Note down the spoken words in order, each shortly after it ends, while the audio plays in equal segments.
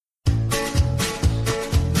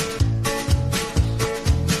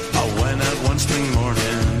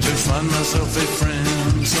find myself a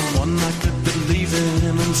friend, someone I could believe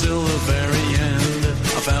in until the very end.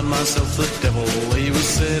 I found myself the devil, he was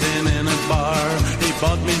sitting in a bar. He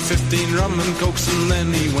bought me 15 rum and cokes and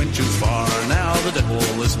then he went too far. Now the devil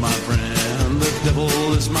is my friend, the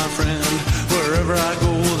devil is my friend. Wherever I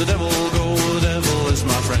go, the devil is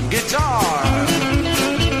my friend. Guitar!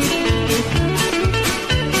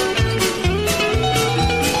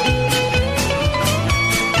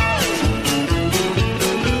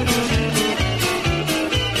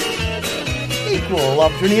 Equal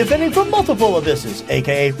opportunity offending from multiple abysses,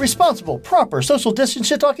 aka responsible, proper, social distance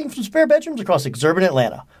shit talking from spare bedrooms across exurban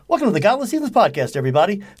Atlanta. Welcome to the Godless Heathens Podcast,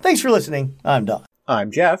 everybody. Thanks for listening. I'm Don.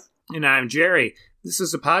 I'm Jeff. And I'm Jerry. This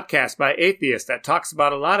is a podcast by atheists that talks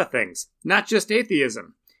about a lot of things, not just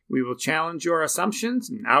atheism. We will challenge your assumptions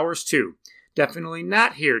and ours too. Definitely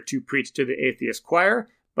not here to preach to the atheist choir,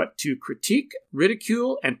 but to critique,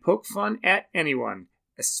 ridicule, and poke fun at anyone,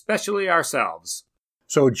 especially ourselves.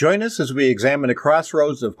 So join us as we examine the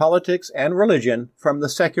crossroads of politics and religion from the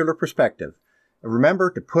secular perspective. And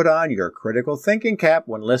remember to put on your critical thinking cap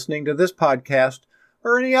when listening to this podcast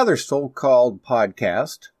or any other so-called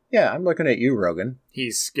podcast. Yeah, I'm looking at you, Rogan.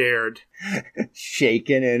 He's scared.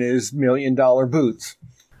 Shaking in his $1 million boots.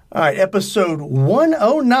 All right, episode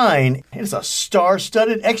 109. It's a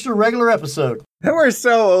star-studded extra regular episode. We're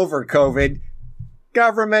so over COVID.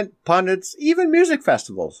 Government, pundits, even music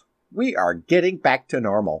festivals. We are getting back to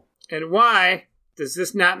normal. And why does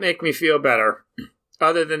this not make me feel better?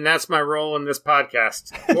 Other than that's my role in this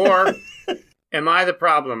podcast. Or am I the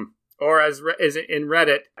problem? Or as in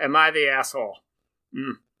Reddit, am I the asshole?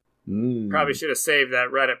 Probably should have saved that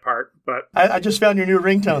Reddit part, but... I just found your new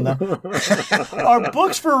ringtone, though. Are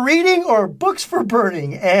books for reading or books for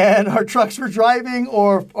burning? And are trucks for driving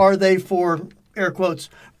or are they for, air quotes,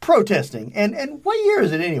 protesting? And what year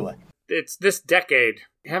is it anyway? It's this decade.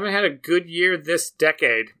 Haven't had a good year this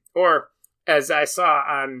decade. Or, as I saw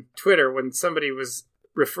on Twitter when somebody was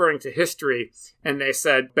referring to history and they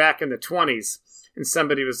said back in the 20s, and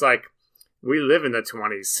somebody was like, we live in the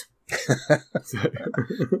 20s.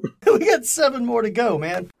 We got 7 more to go,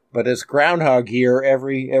 man. But it's Groundhog Year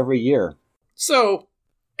every year. So,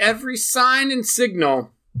 every sign and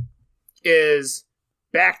signal is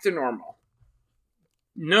back to normal.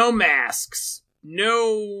 No masks.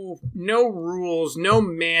 No rules, no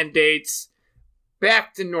mandates,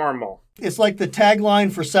 back to normal. It's like the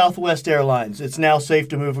tagline for Southwest Airlines. It's now safe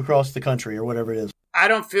to move across the country or whatever it is. I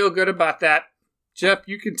don't feel good about that. Jeff,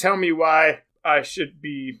 you can tell me why I should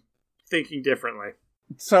be thinking differently.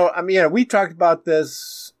 So, I mean, we talked about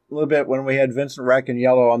this a little bit when we had Vincent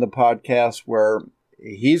Raccaniello on the podcast, where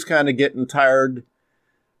he's kind of getting tired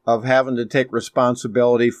of having to take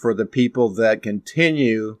responsibility for the people that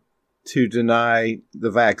continue to deny the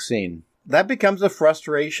vaccine. That becomes a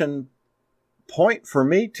frustration point for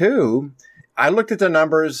me, too. I looked at the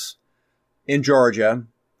numbers in Georgia.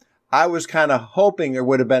 I was kind of hoping there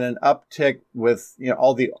would have been an uptick with,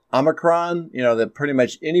 all the Omicron, that pretty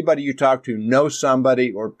much anybody you talk to knows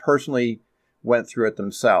somebody or personally went through it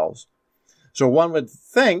themselves. So one would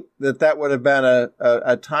think that would have been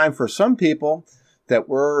a time for some people that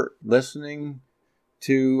were listening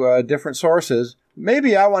to different sources.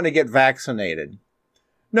 Maybe I want to get vaccinated.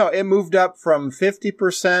 No, it moved up from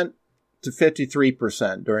 50% to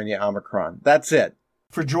 53% during the Omicron. That's it.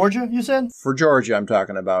 For Georgia, you said? For Georgia, I'm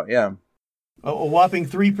talking about, yeah. A whopping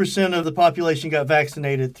 3% of the population got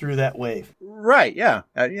vaccinated through that wave. Right, yeah.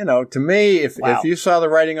 To me, if you saw the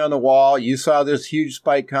writing on the wall, you saw this huge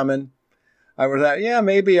spike coming, I was like, yeah,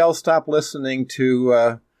 maybe I'll stop listening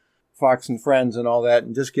to Fox and Friends and all that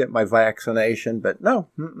and just get my vaccination. But no,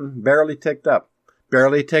 barely ticked up.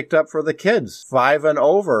 Barely ticked up for the kids. 5 and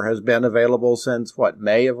over has been available since,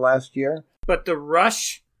 May of last year? But the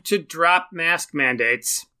rush to drop mask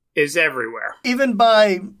mandates is everywhere. Even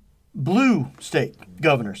by blue state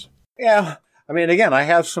governors. Yeah. I mean, again, I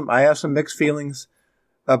have some mixed feelings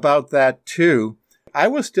about that, too. I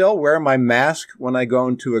will still wear my mask when I go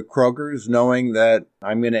into a Kroger's, knowing that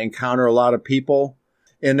I'm going to encounter a lot of people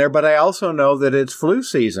in there. But I also know that it's flu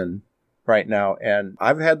season right now, and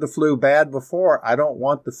I've had the flu bad before. I don't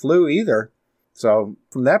want the flu either. So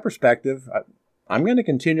from that perspective, I'm going to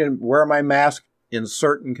continue to wear my mask in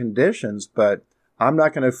certain conditions, but I'm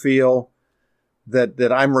not going to feel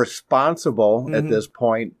that I'm responsible at this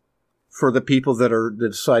point for the people that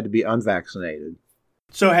decide to be unvaccinated.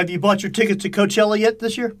 So have you bought your ticket to Coachella yet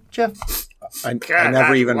this year, Jeff? I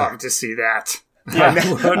never even love to see that. Yeah.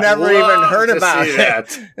 I never even heard about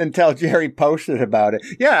it until Jerry posted about it.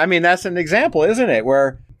 Yeah, I mean, that's an example, isn't it?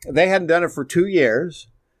 Where they hadn't done it for 2 years,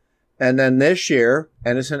 and then this year,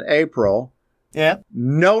 and it's in April, Yeah.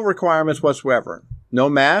 No requirements whatsoever. No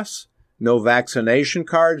masks, no vaccination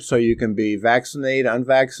card, so you can be vaccinated,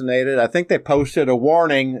 unvaccinated. I think they posted a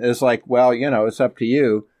warning. It's like, well, it's up to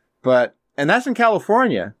you. And that's in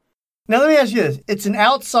California. Now, let me ask you this. It's an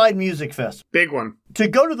outside music festival. Big one. To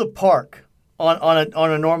go to the park on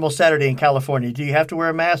a normal Saturday in California, do you have to wear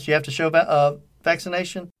a mask? Do you have to show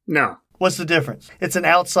vaccination? No. What's the difference? It's an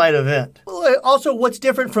outside event. Also, what's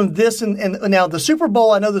different from this and now the Super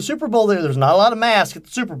Bowl? I know the Super Bowl, there's not a lot of masks at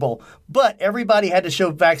the Super Bowl, but everybody had to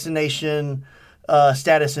show vaccination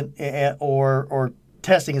status or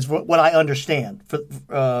testing is what I understand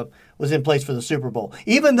was in place for the Super Bowl,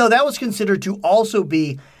 even though that was considered to also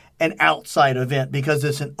be an outside event because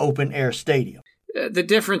it's an open air stadium. The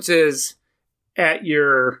difference is at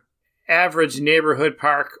your average neighborhood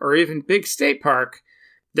park or even big state park,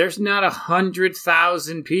 there's not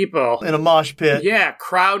 100,000 people in a mosh pit. Yeah,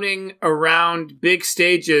 crowding around big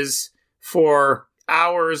stages for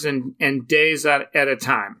hours and days at a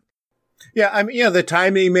time. Yeah, I mean, the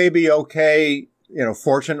timing may be okay.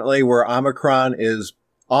 Fortunately, where Omicron is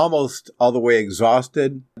almost all the way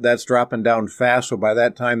exhausted, that's dropping down fast. So by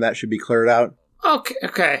that time, that should be cleared out.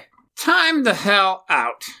 Okay. Time the hell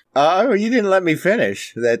out. You didn't let me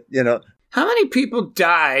finish. How many people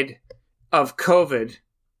died of COVID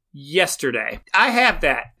yesterday? I have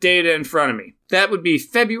that data in front of me. That would be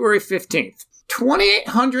February 15th.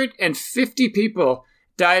 2,850 people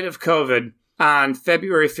died of COVID on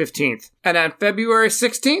February 15th. And on February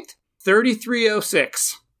 16th,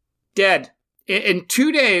 3,306 dead. In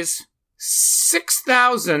 2 days,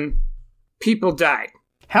 6,000 people died.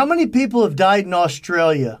 How many people have died in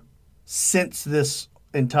Australia since this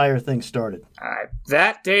entire thing started?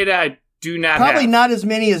 That data I do not have. Probably not as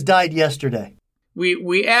many as died yesterday.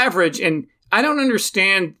 We average, and I don't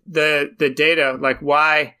understand the data, like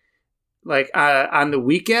why, on the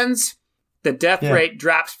weekends, the death rate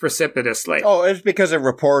drops precipitously. Oh, it's because of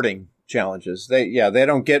reporting challenges. They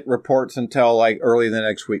don't get reports until like early the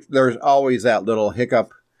next week. There's always that little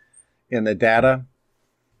hiccup in the data.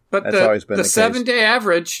 But that's always been the case. 7-day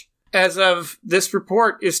average, as of this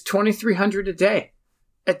report, is 2,300 a day.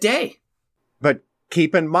 A day. But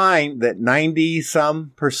keep in mind that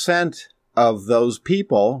 90% of those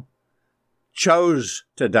people chose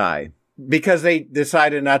to die because they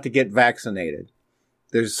decided not to get vaccinated.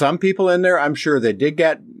 There's some people in there, I'm sure, that did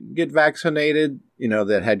get vaccinated,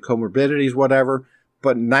 that had comorbidities, whatever.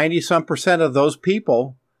 But 90% of those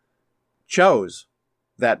people chose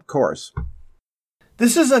that course.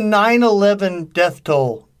 This is a 9/11 death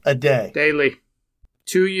toll a day. Daily.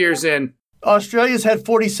 2 years in. Australia's had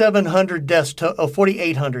 4,700 deaths,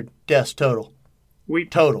 4,800 deaths total. We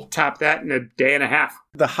total. Topped that in a day and a half.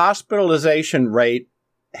 The hospitalization rate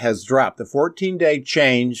has dropped. The 14-day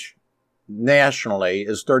change nationally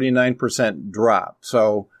is 39% drop.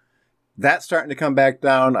 So that's starting to come back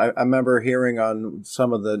down. I remember hearing on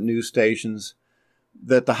some of the news stations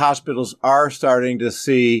that the hospitals are starting to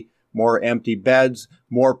see more empty beds,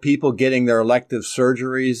 more people getting their elective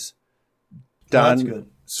surgeries done. That's good.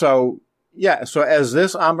 So as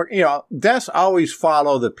this, deaths always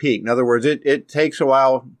follow the peak. In other words, it takes a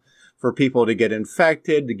while for people to get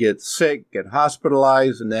infected, to get sick, get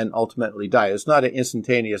hospitalized, and then ultimately die. It's not an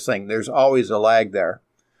instantaneous thing. There's always a lag there.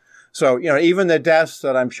 So, even the deaths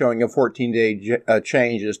that I'm showing, a 14-day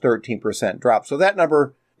change is 13% drop. So that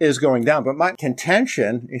number is going down. But my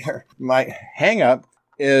contention, my hang-up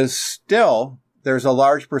is still there's a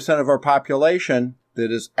large percent of our population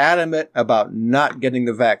that is adamant about not getting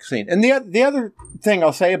the vaccine. And the other thing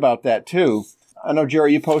I'll say about that, too, I know,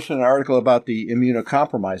 Jerry, you posted an article about the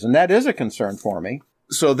immunocompromised, and that is a concern for me.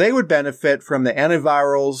 So they would benefit from the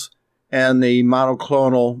antivirals and the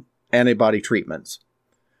monoclonal antibody treatments.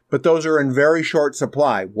 But those are in very short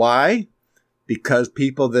supply. Why? Because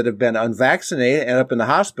people that have been unvaccinated end up in the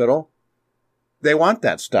hospital. They want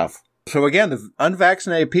that stuff. So again, the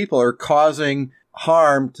unvaccinated people are causing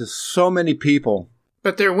harm to so many people.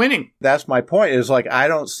 But they're winning. That's my point, is I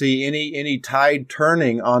don't see any tide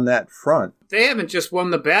turning on that front. They haven't just won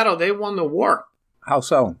the battle, they won the war. How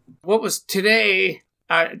so? What was today,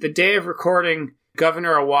 the day of recording,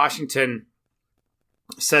 Governor of Washington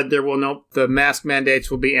said the mask mandates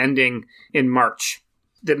will be ending in March.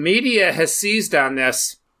 The media has seized on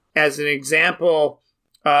this as an example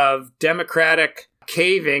of Democratic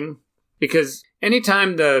caving, because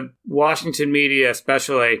anytime the Washington media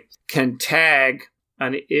especially can tag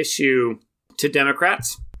an issue to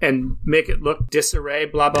Democrats and make it look disarray,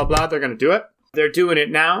 blah, blah, blah, they're going to do it. They're doing it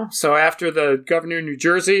now. So after the governor of New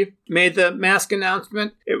Jersey made the mask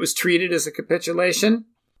announcement, it was treated as a capitulation.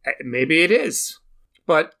 Maybe it is.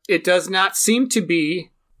 But it does not seem to be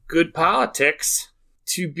good politics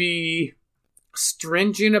to be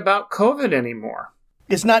stringent about COVID anymore.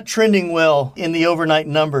 It's not trending well in the overnight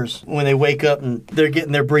numbers when they wake up and they're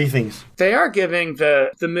getting their briefings. They are giving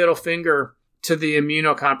the middle finger to the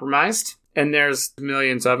immunocompromised, and there's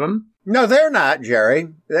millions of them. No, they're not, Jerry.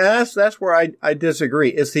 That's where I disagree.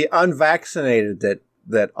 It's the unvaccinated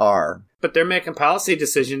that are. But they're making policy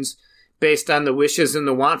decisions based on the wishes and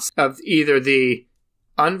the wants of either the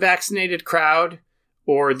unvaccinated crowd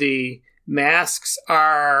or the masks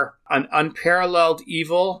are an unparalleled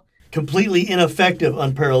evil. Completely ineffective,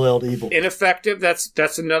 unparalleled evil. Ineffective.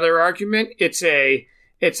 That's another argument. It's a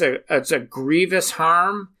grievous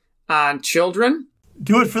harm on children.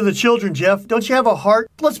 Do it for the children, Jeff. Don't you have a heart?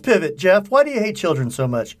 Let's pivot, Jeff. Why do you hate children so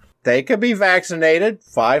much? They could be vaccinated,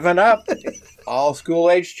 5 and up. All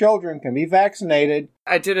school-age children can be vaccinated.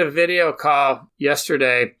 I did a video call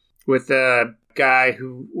yesterday with a guy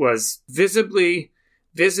who was visibly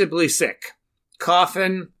sick,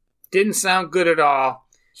 coughing, didn't sound good at all.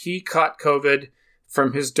 He caught COVID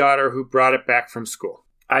from his daughter who brought it back from school.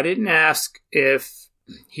 I didn't ask if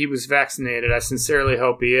he was vaccinated. I sincerely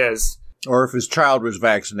hope he is. Or if his child was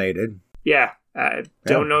vaccinated. Yeah, I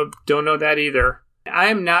don't know that either. I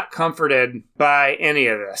am not comforted by any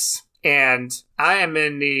of this. And I am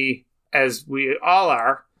in the, as we all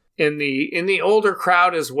are, in the older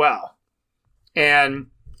crowd as well. And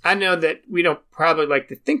I know that we don't probably like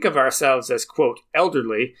to think of ourselves as, quote,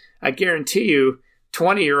 elderly. I guarantee you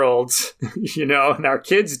 20-year-olds, and our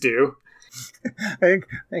kids do. I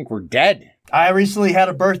think we're dead. I recently had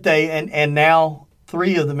a birthday, and now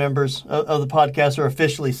 3 of the members of the podcast are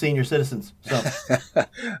officially senior citizens. So,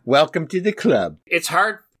 welcome to the club. It's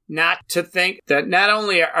hard not to think that not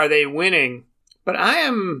only are they winning, but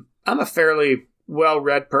I'm a fairly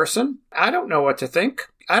well-read person. I don't know what to think.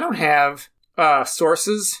 I don't have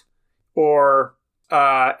sources or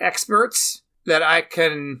experts that I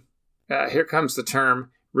can, here comes the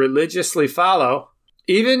term, religiously follow.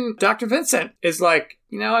 Even Dr. Vincent is like,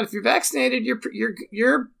 if you're vaccinated, you're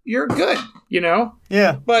good,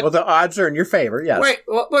 Yeah. But the odds are in your favor. Yes. Wait,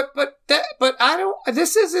 but I don't.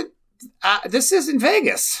 This isn't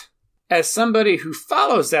Vegas. As somebody who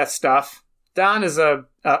follows that stuff, Don is a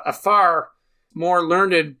far more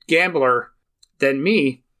learned gambler than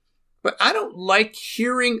me. But I don't like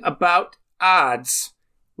hearing about odds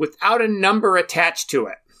without a number attached to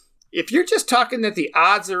it. If you're just talking that the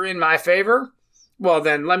odds are in my favor, well,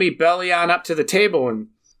 then let me belly on up to the table and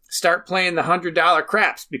start playing the $100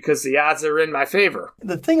 craps because the odds are in my favor.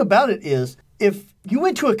 The thing about it is, if you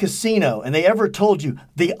went to a casino and they ever told you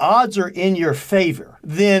the odds are in your favor,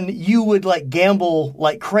 then you would gamble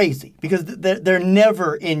like crazy because they're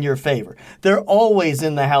never in your favor. They're always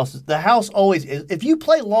in the house. The house always is. If you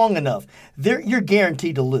play long enough, you're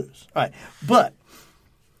guaranteed to lose. All right. But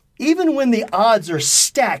even when the odds are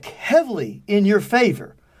stacked heavily in your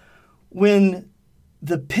favor, when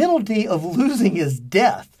the penalty of losing is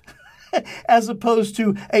death, as opposed to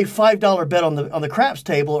a $5 bet on the craps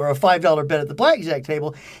table or a $5 bet at the blackjack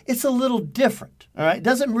table, it's a little different. All right, it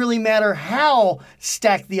doesn't really matter how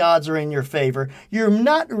stacked the odds are in your favor. You're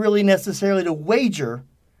not really necessarily to wager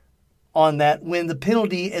on that when the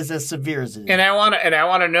penalty is as severe as it is. And I want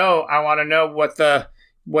to know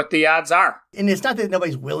what the odds are. And it's not that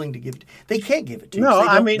nobody's willing to give it. They can't give it to you. No,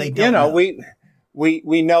 know.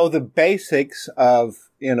 we know the basics of,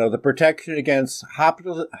 the protection against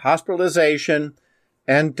hospitalization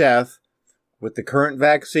and death with the current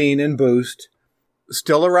vaccine and boost,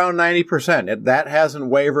 still around 90%. That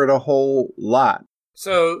hasn't wavered a whole lot.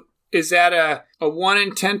 So is that a 1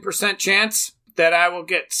 in 10% chance that I will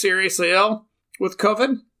get seriously ill with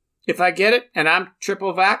COVID if I get it and I'm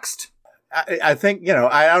triple vaxxed? I think,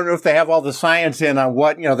 I don't know if they have all the science in on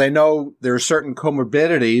what, they know there are certain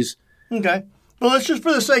comorbidities. Okay. Well, let's just,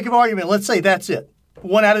 for the sake of argument, let's say that's it.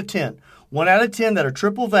 1 out of 10. 1 out of 10 that are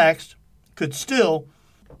triple vaxxed could still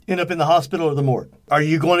end up in the hospital or the morgue. Are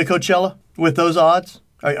you going to Coachella with those odds?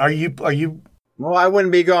 Are you? Well, I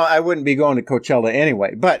wouldn't be going to Coachella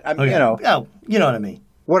anyway. But Okay. You know what I mean.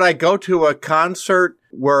 Would I go to a concert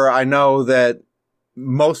where I know that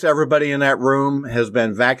most everybody in that room has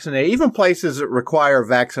been vaccinated? Even places that require a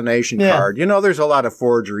vaccination card. There's a lot of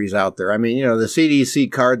forgeries out there. I mean, the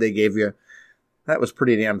CDC card they gave you. That was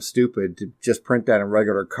pretty damn stupid to just print that in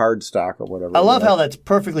regular card stock or whatever. I love how that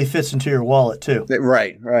perfectly fits into your wallet, too.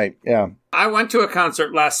 Right, yeah. I went to a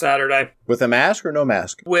concert last Saturday. With a mask or no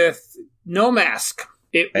mask? With no mask.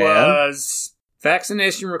 It was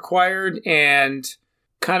vaccination required and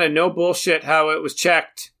kind of no bullshit how it was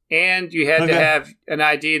checked. And you had to have an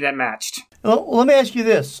ID that matched. Well, let me ask you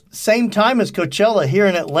this. Same time as Coachella here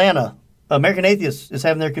in Atlanta, American Atheists is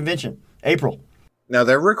having their convention, April. Now,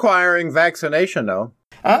 they're requiring vaccination, though.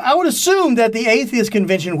 I would assume that the Atheist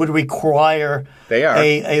Convention would require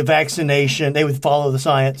a vaccination. They would follow the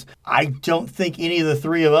science. I don't think any of the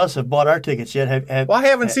three of us have bought our tickets yet. Well, I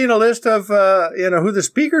haven't seen a list of who the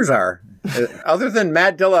speakers are, other than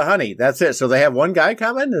Matt Dillahunty. That's it. So they have one guy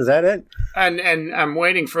coming? Is that it? And I'm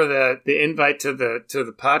waiting for the invite to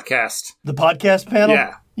the podcast. The podcast panel?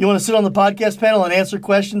 Yeah. You want to sit on the podcast panel and answer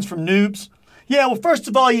questions from noobs? Yeah, well, first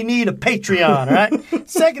of all, you need a Patreon, all right?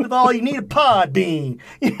 Second of all, you need a Podbean.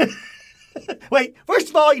 Wait, first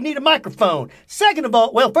of all, you need a microphone. Second of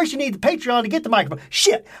all, well, first you need the Patreon to get the microphone.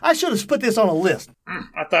 Shit, I should have put this on a list.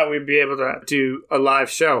 I thought we'd be able to do a live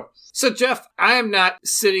show. So, Jeff, I am not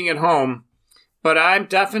sitting at home, but I'm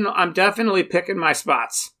definitely picking my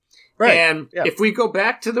spots. Right. And if we go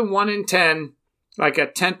back to the 1 in 10, like a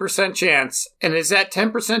 10% chance, and is that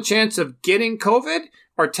 10% chance of getting COVID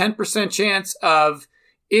or 10% chance of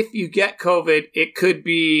if you get COVID, it could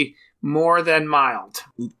be more than mild?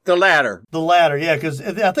 The latter. The latter, yeah, because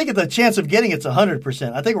I think the chance of getting it's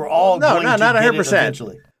 100%. I think we're all going to not 100%. get it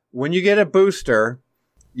eventually. When you get a booster,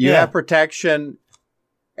 you have protection,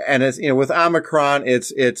 and it's with Omicron,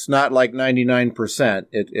 it's not like 99%.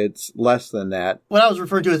 It's less than that. What I was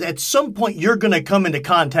referring to is at some point you're going to come into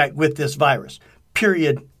contact with this virus.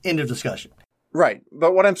 Period. End of discussion. Right.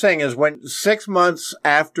 But what I'm saying is when 6 months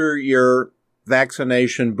after your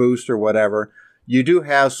vaccination boost or whatever, you do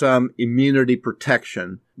have some immunity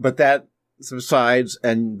protection, but that subsides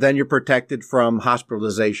and then you're protected from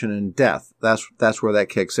hospitalization and death. That's where that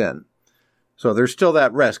kicks in. So there's still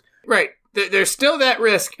that risk. Right. There's still that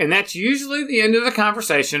risk, and that's usually the end of the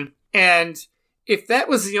conversation. And if that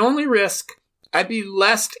was the only risk, I'd be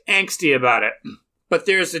less angsty about it. But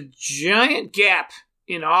there's a giant gap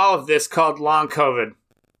in all of this called long COVID.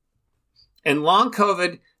 And long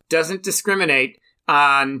COVID doesn't discriminate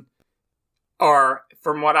on, or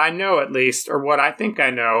from what I know at least, or what I think I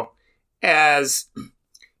know, as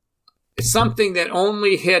something that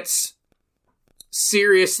only hits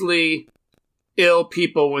seriously ill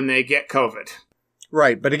people when they get COVID.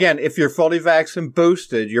 Right. But again, if you're fully vaccinated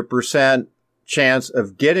boosted, your percent chance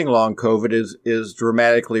of getting long COVID is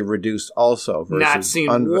dramatically reduced also. Not seen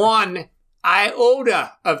one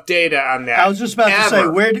iota of data on that. I was just about to say,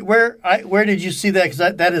 where did you see that? Because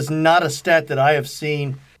that is not a stat that I have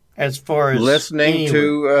seen as far as listening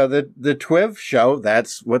to the TWIV show.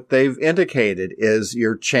 That's what they've indicated is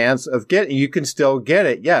your chance of getting. You can still get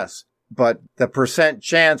it, yes, but the percent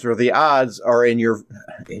chance or the odds are in your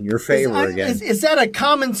favor again. Is that a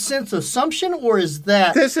common sense assumption, or is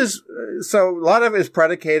that this is so? A lot of it is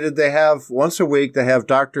predicated. They have once a week. They have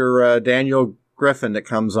Dr. Daniel Griffin that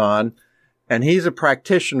comes on. And he's a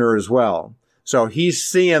practitioner as well. So he's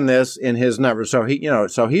seeing this in his numbers. So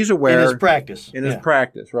he's aware. In his practice. In his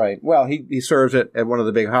practice, right. Well, he serves at one of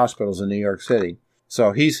the big hospitals in New York City.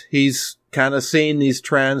 So he's kind of seeing these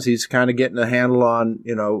trends. He's kind of getting a handle on,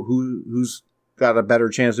 who's got a better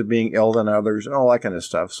chance of being ill than others and all that kind of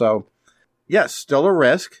stuff. So yes, still a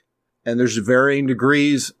risk. And there's varying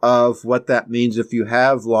degrees of what that means if you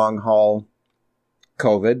have long haul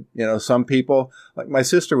COVID. Some people, like my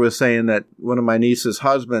sister was saying that one of my niece's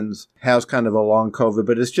husbands has kind of a long COVID,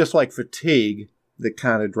 but it's just like fatigue that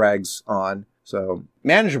kind of drags on. So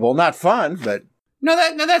manageable, not fun, but no,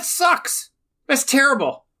 that sucks. That's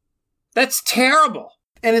terrible. That's terrible.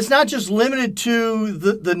 And it's not just limited to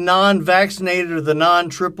the non-vaccinated or the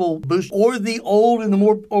non-triple boost or the old and the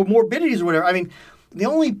morbidities or whatever. I mean, the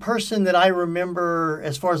only person that I remember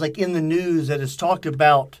as far as like in the news that has talked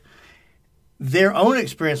about their own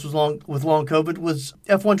experience with long COVID was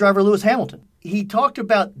F1 driver Lewis Hamilton. He talked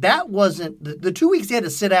about that wasn't the 2 weeks he had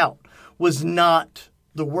to sit out was not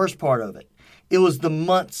the worst part of it. It was the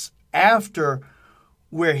months after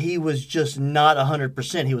where he was just not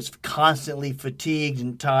 100%. He was constantly fatigued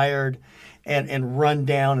and tired and run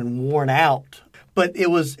down and worn out. But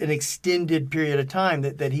it was an extended period of time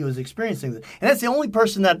that he was experiencing this. And that's the only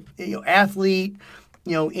person that, athlete,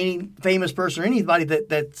 any famous person or anybody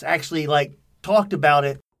that's actually like talked about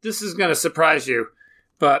it. This is going to surprise you,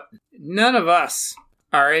 but none of us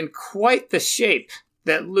are in quite the shape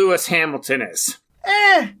that Lewis Hamilton is.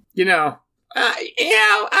 I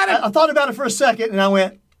thought about it for a second and I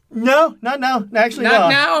went, no, not now. Actually,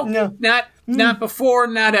 not no. now. No. Not before,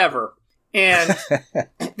 not ever. And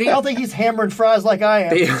I don't think he's hammering fries like I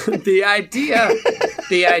am. The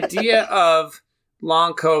idea of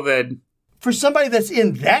long COVID for somebody that's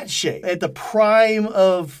in that shape at the prime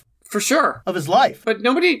of. For sure. Of his life. But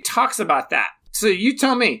nobody talks about that. So you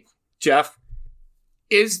tell me, Jeff,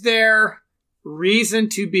 is there reason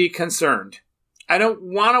to be concerned? I don't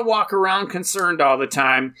want to walk around concerned all the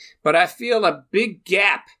time, but I feel a big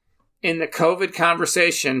gap in the COVID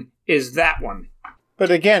conversation is that one.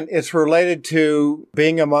 But again, it's related to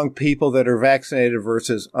being among people that are vaccinated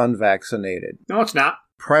versus unvaccinated. No, it's not.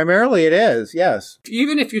 Primarily it is, yes.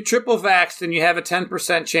 Even if you're triple vaxxed and you have a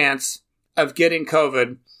 10% chance of getting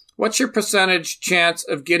COVID, what's your percentage chance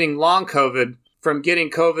of getting long COVID from getting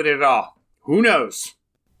COVID at all? Who knows?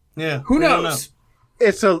 Yeah. Who knows?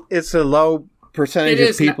 It's a low percentage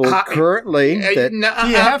of people currently that... Do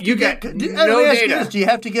you have to you get got do- no let me ask you data. this, do you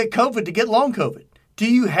have to get COVID to get long COVID? Do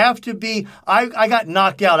you have to be... I got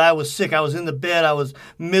knocked out. I was sick. I was in the bed. I was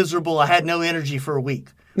miserable. I had no energy for a week.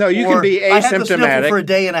 No, you Or can be I had the sniffle asymptomatic. for a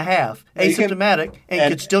day and a half. Asymptomatic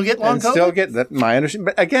and could still get long and COVID? still get that. My understanding,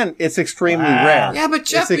 but again, it's extremely Wow. rare. Yeah, but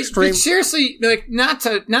Jeff, It's but seriously, like not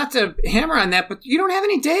to hammer on that, but you don't have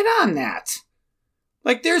any data on that.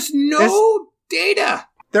 Like, there's no data.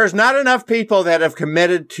 There's not enough people that have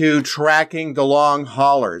committed to tracking the long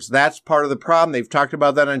haulers. That's part of the problem. They've talked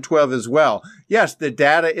about that on 12 as well. Yes, the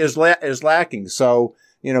data is lacking. So,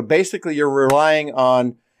 basically you're relying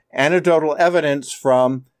on anecdotal evidence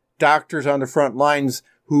from doctors on the front lines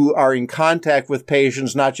who are in contact with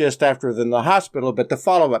patients, not just after they're in the hospital, but the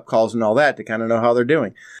follow-up calls and all that to kind of know how they're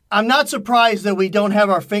doing. I'm not surprised that we don't have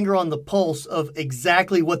our finger on the pulse of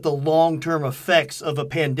exactly what the long-term effects of a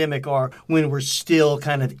pandemic are when we're still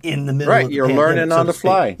kind of in the middle of the You're pandemic, learning so on to the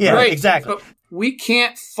fly. speak. Yeah, Right. exactly. But we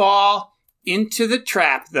can't fall into the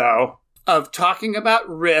trap, though, of talking about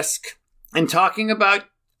risk and talking about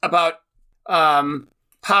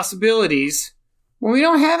possibilities when we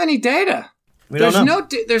don't have any data. There's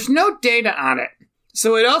no data on it.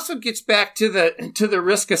 So it also gets back to the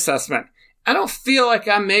risk assessment. I don't feel like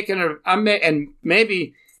and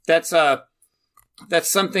maybe that's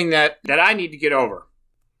something that I need to get over.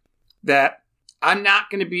 That I'm not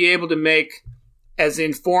going to be able to make as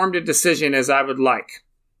informed a decision as I would like.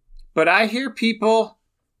 But I hear people,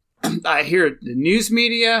 I hear the news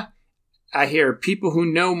media, I hear people who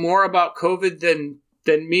know more about COVID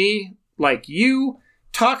than me, like you,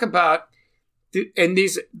 talk about and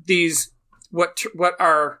these what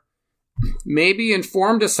are maybe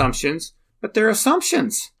informed assumptions, but they're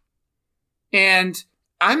assumptions. And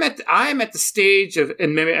I'm at the stage of,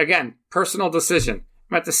 and maybe again, personal decision.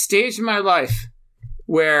 I'm at the stage in my life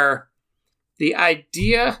where the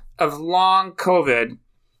idea of long COVID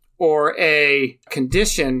or a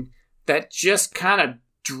condition that just kind of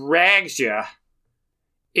drags you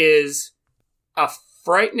is a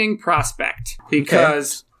frightening prospect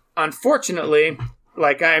because unfortunately,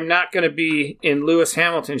 like I'm not going to be in Lewis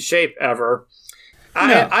Hamilton shape ever.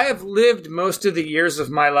 No. I have lived most of the years of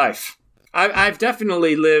my life. I've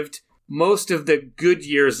definitely lived most of the good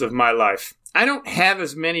years of my life. I don't have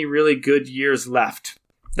as many really good years left.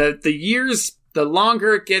 The years, the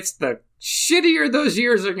longer it gets, the shittier those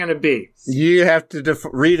years are going to be. You have to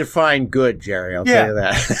redefine good, Jerry. I'll tell you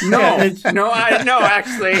that. No,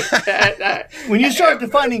 actually. When you start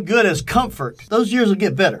defining good as comfort, those years will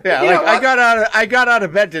get better. Yeah, I got out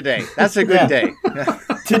of bed today. That's a good day.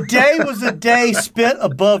 Today was a day spent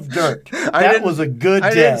above dirt. That was a good day.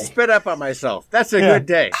 I didn't spit up on myself. That's a good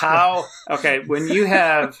day. When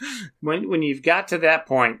you've got to that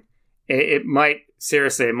point, it might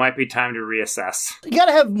be time to reassess. You got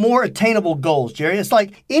to have more attainable goals, Jerry. It's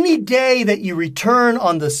like any day that you return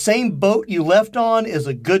on the same boat you left on is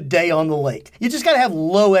a good day on the lake. You just got to have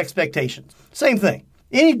low expectations. Same thing.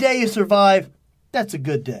 Any day you survive, that's a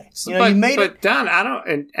good day. You made it. But Don, I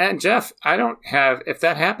don't, and Jeff, I don't have, if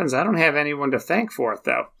that happens, I don't have anyone to thank for it,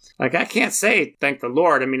 though. Like, I can't say, thank the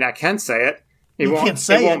Lord. I mean, I can say it. You can't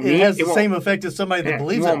say it. It has the same effect as somebody that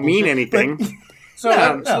believes it. It won't mean anything. But,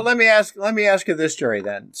 So let me ask you this, Jerry,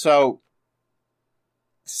 then. So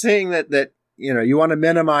seeing that you want to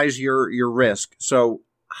minimize your risk. So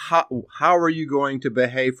how are you going to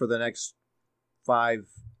behave for the next 5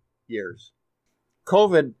 years?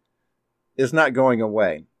 COVID is not going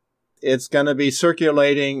away. It's going to be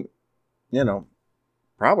circulating,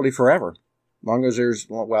 probably forever, long as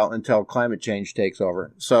until climate change takes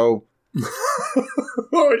over. So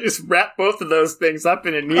Or just wrap both of those things up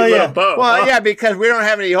in a neat little bow. Well, yeah, because we don't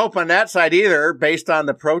have any hope on that side either, based on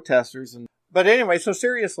the protesters. But anyway, so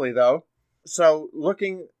seriously though,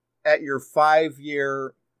 looking at your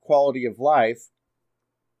 5-year quality of life,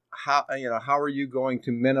 how are you going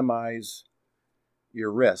to minimize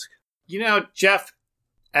your risk? Jeff,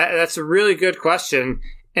 that's a really good question,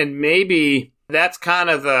 and maybe that's kind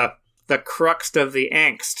of the crux of the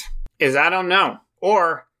angst. Is I don't know,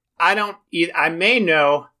 or I may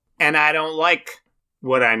know, and I don't like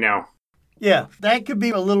what I know. yeah, that could be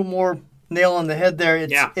a little more nail on the head there.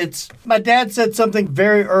 It's my dad said something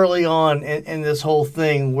very early on in this whole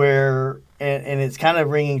thing where, and it's kind of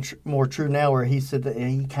ringing more true now, where he said that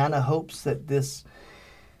he kind of hopes that this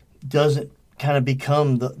doesn't kind of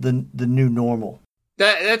become the new normal.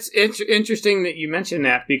 That's interesting that you mentioned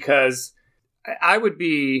that, because I would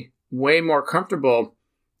be way more comfortable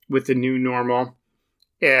with the new normal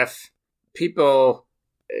if people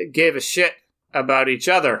gave a shit about each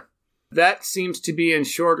other. That seems to be in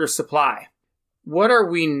shorter supply. What are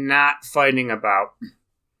we not fighting about?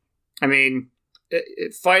 I mean,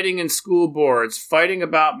 fighting in school boards, fighting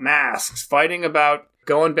about masks, fighting about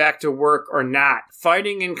going back to work or not,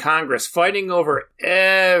 fighting in Congress, fighting over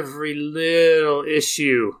every little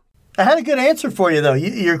issue. I had a good answer for you, though.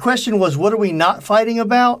 Your question was, what are we not fighting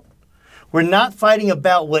about? We're not fighting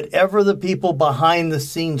about whatever the people behind the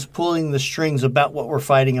scenes pulling the strings about what we're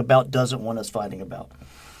fighting about doesn't want us fighting about.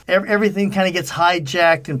 Everything kind of gets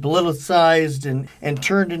hijacked and politicized and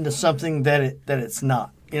turned into something that it's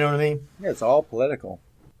not. You know what I mean? Yeah, it's all political.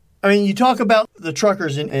 I mean, you talk about the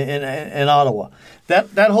truckers in Ottawa.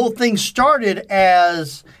 That whole thing started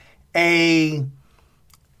as a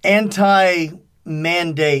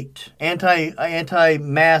anti-mandate,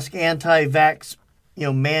 anti-mask, anti-vax,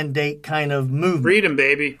 mandate kind of movement. Freedom,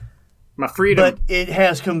 baby. My freedom. But it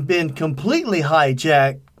has been completely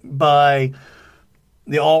hijacked by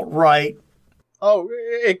the alt-right. Oh,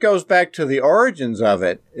 it goes back to the origins of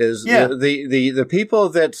it. The people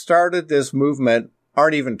that started this movement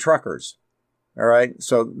aren't even truckers. All right.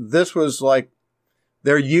 So this was like,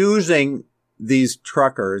 they're using these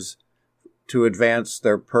truckers to advance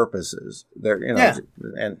their purposes.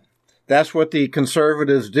 And that's what the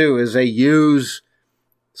conservatives do, is they use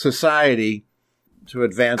society to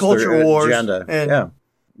advance culture their wars agenda.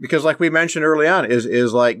 Because like we mentioned early on,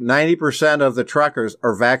 is like 90% of the truckers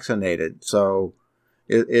are vaccinated. So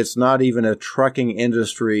it's not even a trucking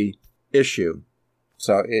industry issue.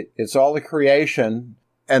 So it's all the creation,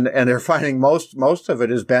 and they're finding most of it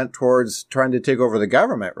is bent towards trying to take over the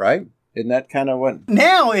government, right? Isn't that kind of what?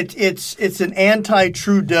 Now it's an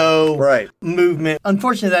anti-Trudeau movement.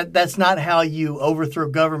 Unfortunately, that's not how you overthrow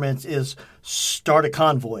governments, is start a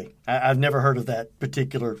convoy. I've never heard of that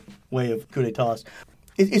particular way of coup d'etats.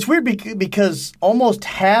 It's weird because almost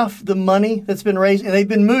half the money that's been raised, and they've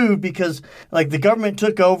been moved because like the government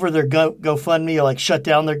took over their GoFundMe, or like shut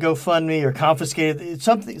down their GoFundMe or confiscated it,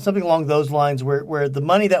 something along those lines, where the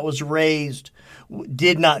money that was raised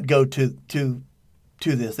did not go to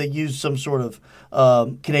this. They used some sort of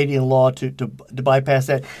Canadian law to bypass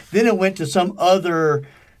that. Then it went to some other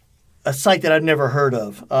a site that I've never heard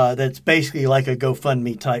of. That's basically like a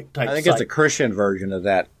GoFundMe type. I think site. it's a Christian version of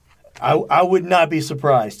that. I would not be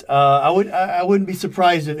surprised. I wouldn't be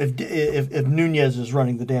surprised if Nunez is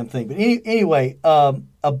running the damn thing. But anyway,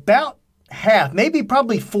 about half,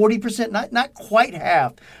 probably 40%, not quite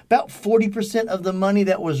half, about 40% of the money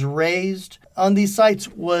that was raised on these sites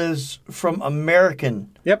was from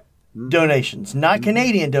American donations, not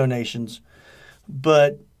Canadian donations,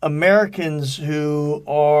 but Americans who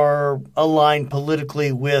are aligned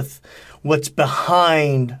politically with what's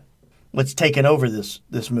behind what's taken over this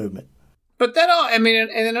movement. But that all, and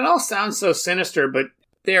it all sounds so sinister, but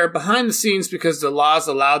they are behind the scenes because the laws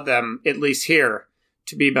allowed them, at least here,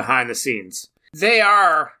 to be behind the scenes. They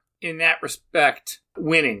are, in that respect,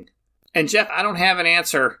 winning. And Jeff, I don't have an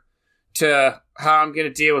answer to how I'm going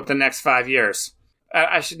to deal with the next 5 years.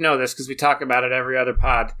 I should know this because we talk about it every other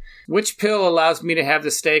pod. Which pill allows me to have the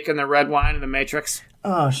steak and the red wine and the Matrix?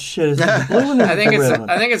 Oh, shit. Is it the blue one or I think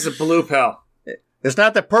it's the blue pill. It's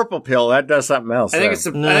not the purple pill. That does something else. I think it's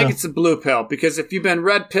the blue pill, because if you've been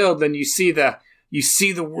red pilled, then you see the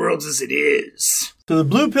world as it is. So the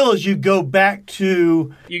blue pill is you go back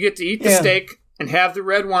to... You get to eat the steak and have the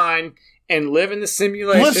red wine and live in the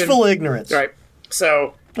simulation. Blissful ignorance. Right.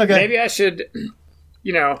 So maybe I should,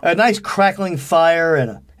 a nice crackling fire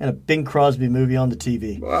and a Bing Crosby movie on the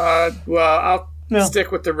TV. Well, I'll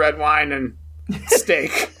stick with the red wine and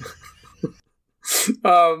steak.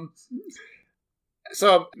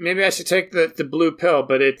 So maybe I should take the blue pill,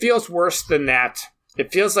 but it feels worse than that.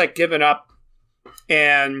 It feels like giving up,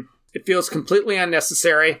 and it feels completely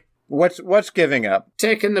unnecessary. What's giving up?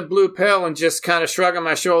 Taking the blue pill and just kind of shrugging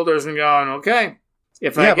my shoulders and going, okay.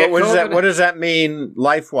 If I get COVID, what does that mean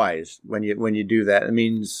life-wise when you do that? It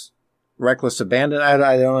means reckless abandon.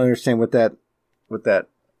 I don't understand what that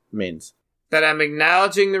means. That I'm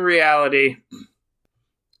acknowledging the reality,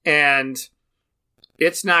 and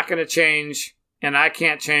it's not going to change. And I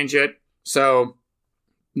can't change it, so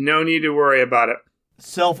no need to worry about it.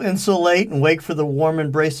 Self-insulate and wait for the warm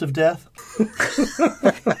embrace of death?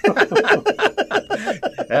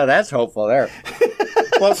 Yeah, that's hopeful there.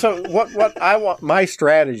 Well, so what I want, my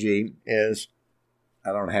strategy is,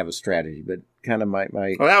 I don't have a strategy, but kind of my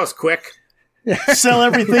Well, that was quick. Sell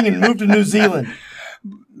everything and move to New Zealand.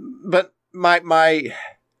 but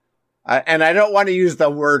and I don't want to use the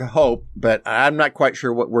word hope, but I'm not quite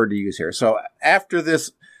sure what word to use here. So after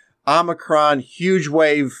this Omicron huge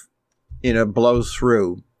wave, blows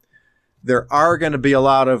through, there are going to be a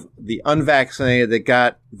lot of the unvaccinated that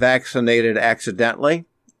got vaccinated accidentally.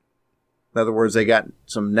 In other words, they got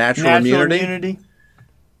some natural immunity.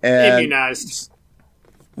 And, immunized.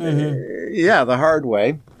 Yeah, the hard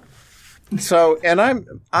way. So, and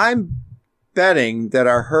I'm betting that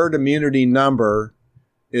our herd immunity number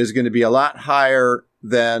is going to be a lot higher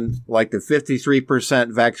than like the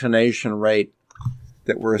 53% vaccination rate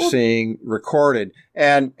that we're seeing recorded.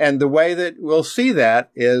 And the way that we'll see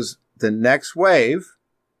that is the next wave,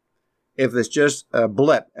 if it's just a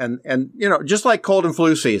blip, and just like cold and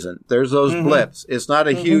flu season, there's those blips. It's not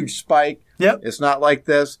a huge spike. Yep. It's not like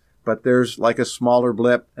this, but there's like a smaller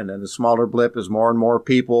blip, and then the smaller blip is more and more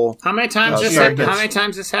people. How many times this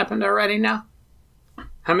happened already now?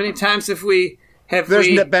 How many times have we?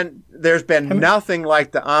 There's been nothing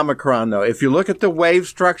like the Omicron, though. If you look at the wave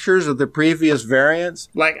structures of the previous variants,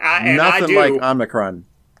 nothing like Omicron.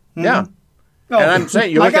 Mm-hmm. Yeah. Oh, and I'm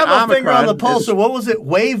saying, you look at Omicron. I got my finger on the pulse of, what was it,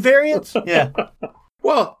 wave variants? Yeah.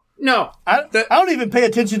 Well, no. I don't even pay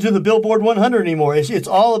attention to the Billboard 100 anymore. It's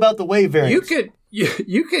all about the wave variants.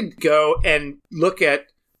 You could go and look at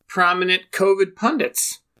prominent COVID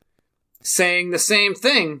pundits saying the same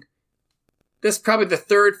thing. This is probably the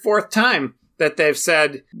third, fourth time that they've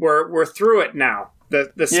said we're through it now.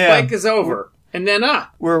 The spike is over, and then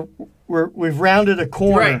we've rounded a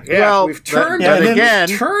corner. Right? Yeah, well, we've turned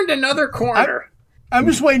another corner. I'm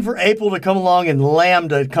just waiting for April to come along and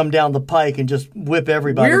Lambda come down the pike and just whip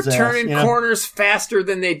everybody's ass. We're turning corners faster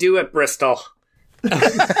than they do at Bristol.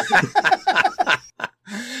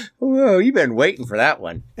 Whoa, you've been waiting for that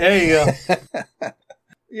one. There you go.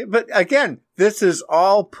 But again, this is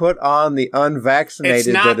all put on the unvaccinated. It's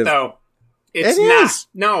not, though. It's not.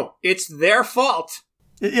 No, it's their fault.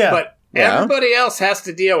 Yeah. But everybody else has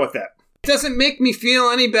to deal with it. It doesn't make me feel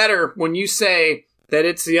any better when you say that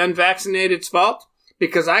it's the unvaccinated's fault,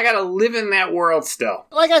 because I got to live in that world still.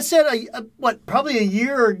 Like I said, probably a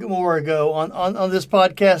year or more ago on this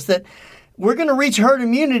podcast, that we're going to reach herd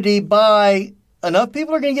immunity by enough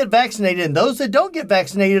people are going to get vaccinated, and those that don't get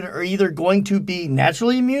vaccinated are either going to be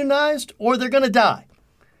naturally immunized or they're going to die.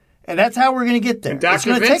 And that's how we're going to get there. And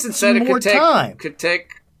Dr. Vincent said it could take a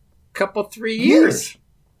couple, 3 years.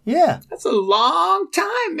 Yeah. That's a long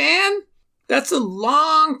time, man. That's a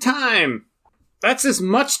long time. That's as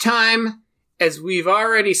much time as we've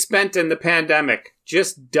already spent in the pandemic.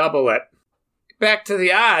 Just double it. Back to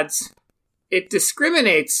the odds. It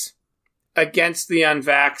discriminates against the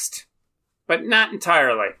unvaxxed, but not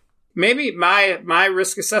entirely. Maybe my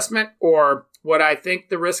risk assessment, or what I think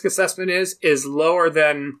the risk assessment is lower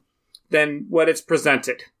than what it's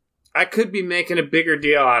presented. I could be making a bigger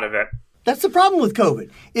deal out of it. That's the problem with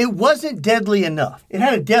COVID. It wasn't deadly enough. It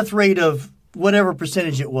had a death rate of whatever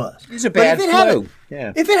percentage it was. It's a bad flu.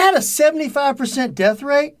 If it had a 75% death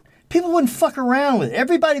rate, people wouldn't fuck around with it.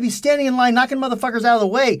 Everybody would be standing in line knocking motherfuckers out of the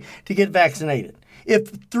way to get vaccinated. If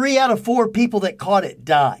 3 out of 4 people that caught it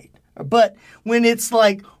died. But when it's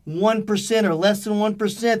like 1% or less than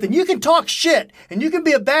 1%, then you can talk shit and you can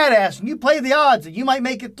be a badass and you play the odds and you might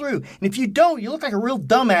make it through. And if you don't, you look like a real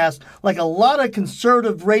dumbass, like a lot of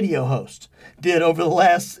conservative radio hosts did over the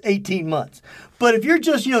last 18 months. But if you're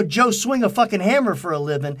just, Joe Swing a fucking hammer for a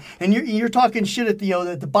living and you're talking shit at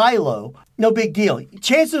the BI-LO, no big deal.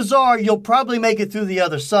 Chances are you'll probably make it through the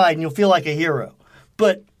other side and you'll feel like a hero.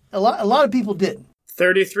 But a lot of people didn't.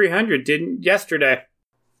 3,300 didn't yesterday.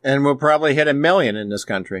 And we'll probably hit 1 million in this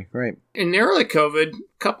country, right? In the early COVID, a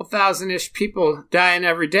couple thousand-ish people dying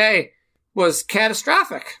every day was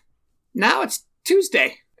catastrophic. Now it's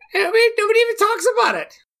Tuesday. Nobody even talks about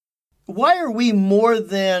it. Why are we more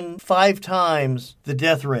than 5 times the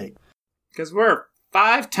death rate? Because we're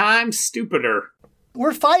 5 times stupider.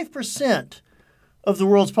 We're 5% of the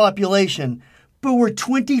world's population, but we're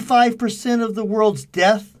 25% of the world's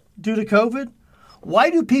death due to COVID. Why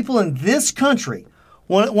do people in this country,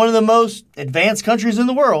 one of the most advanced countries in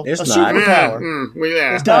the world,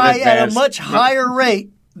 superpower, die at a much higher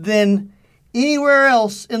rate than anywhere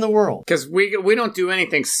else in the world? Because we don't do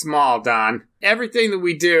anything small, Don. Everything that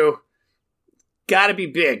we do, gotta be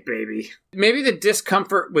big, baby. Maybe the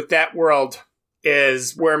discomfort with that world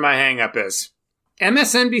is where my hang-up is.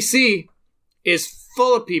 MSNBC is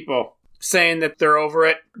full of people saying that they're over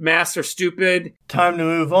it. Masks are stupid. Time to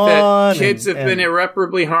move That on. kids have been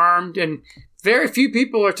irreparably harmed, and very few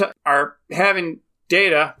people are having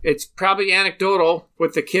data. It's probably anecdotal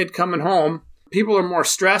with the kid coming home. People are more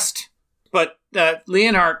stressed. But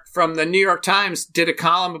Leonhardt from the New York Times did a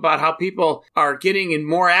column about how people are getting in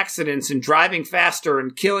more accidents and driving faster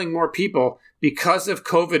and killing more people because of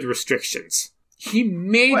COVID restrictions. He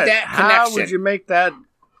made that connection. How would you make that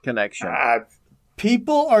connection?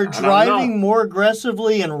 People are driving more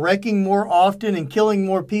aggressively and wrecking more often and killing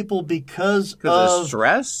more people because of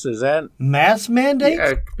stress? Is that mask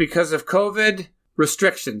mandates? Because of COVID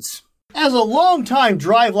restrictions. As a long-time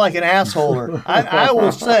drive like an assholer, I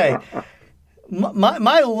will say,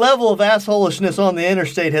 my level of assholishness on the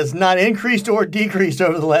interstate has not increased or decreased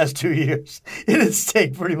over the last 2 years. It has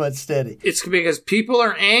stayed pretty much steady. It's because people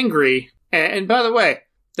are angry. And by the way,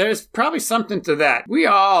 there's probably something to that. We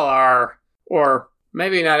all are, or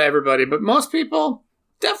maybe not everybody, but most people,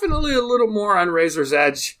 definitely a little more on razor's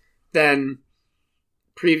edge than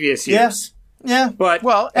previous years. Yeah. But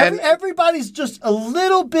everybody's just a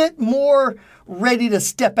little bit more ready to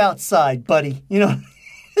step outside, buddy. You know,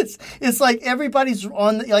 it's like everybody's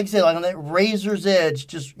on, like I said, on that razor's edge,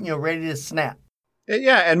 just, you know, ready to snap.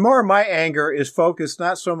 Yeah, and more of my anger is focused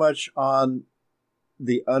not so much on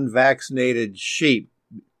the unvaccinated sheep.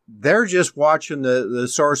 They're just watching the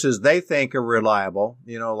sources they think are reliable,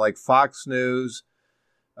 you know, like Fox News.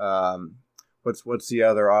 What's the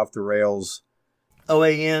other off the rails?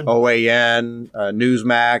 OAN,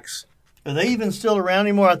 Newsmax. Are they even still around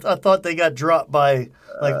anymore? I thought they got dropped by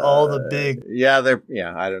like all the big.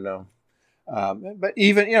 I don't know. But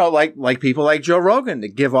even, you know, like people like Joe Rogan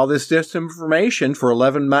that give all this disinformation for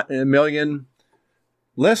 11 million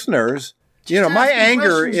listeners. You know, my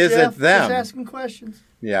anger is at them. Just asking questions.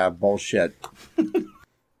 Yeah, bullshit.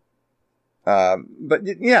 But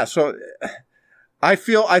yeah, so I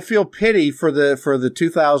feel pity for the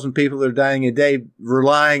 2,000 people that are dying a day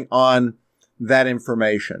relying on that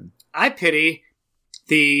information. I pity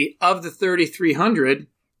the 3,300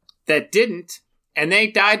 that didn't, and they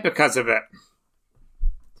died because of it.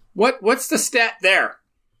 What's the stat there?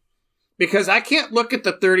 Because I can't look at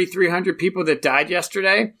the 3,300 people that died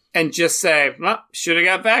yesterday and just say, well, should have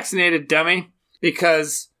got vaccinated, dummy.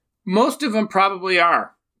 Because most of them probably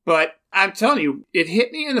are. But I'm telling you, it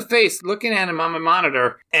hit me in the face looking at him on my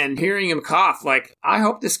monitor and hearing him cough. Like, I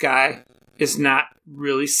hope this guy is not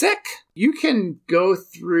really sick. You can go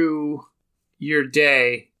through your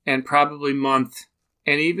day and probably month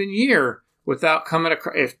and even year without coming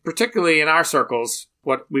across, particularly in our circles,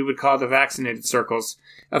 what we would call the vaccinated circles,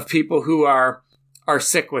 of people who are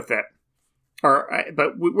sick with it.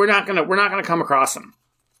 But we're not gonna come across them.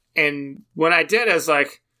 And when I did, I was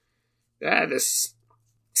like, this is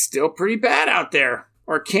still pretty bad out there,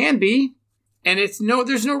 or can be, and there's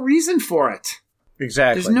no reason for it.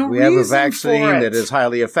 Exactly. There's no we have a reason vaccine for it. that is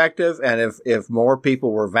highly effective, and if more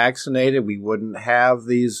people were vaccinated, we wouldn't have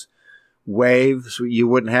these waves. You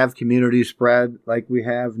wouldn't have community spread like we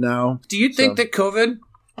have now. Do you think that COVID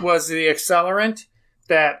was the accelerant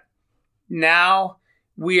that now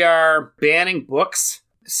we are banning books?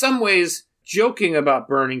 In some ways, joking about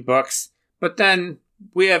burning books, but then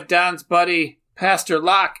we have Don's buddy, Pastor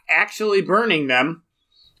Locke, actually burning them.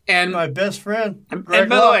 And my best friend, Greg, and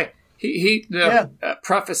by the way, he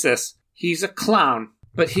preface this, he's a clown,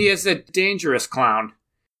 but he is a dangerous clown.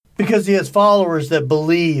 Because he has followers that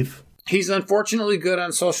believe. He's unfortunately good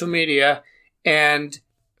on social media, and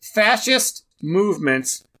fascist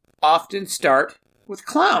movements often start with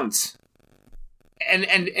clowns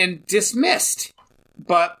and dismissed.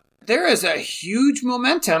 But there is a huge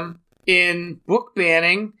momentum in book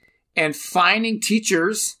banning and fining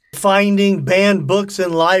teachers. Finding banned books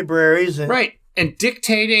in libraries. Right. And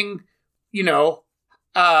dictating,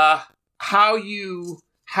 how you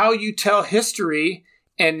tell history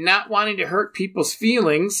and not wanting to hurt people's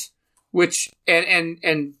feelings, which,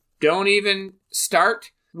 and don't even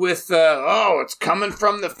start with, it's coming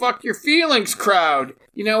from the fuck your feelings crowd.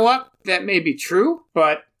 You know what? That may be true,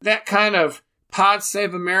 but that kind of Pod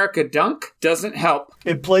Save America dunk doesn't help.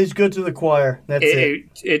 It plays good to the choir. That's it.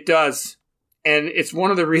 It does. And it's one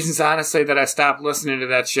of the reasons, honestly, that I stopped listening to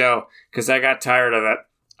that show, because I got tired of it.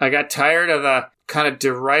 I got tired of the kind of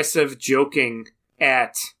derisive joking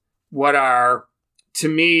at what are, to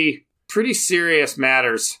me, pretty serious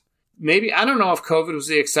matters. Maybe, I don't know if COVID was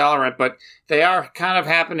the accelerant, but they are kind of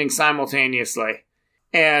happening simultaneously.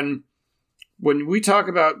 And when we talk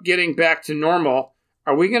about getting back to normal,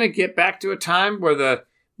 are we going to get back to a time where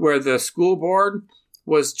the school board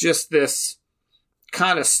was just this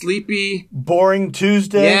kind of sleepy, boring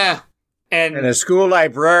Tuesday? Yeah. And a school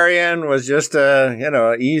librarian was just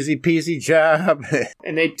a, easy peasy job.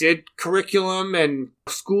 And they did curriculum and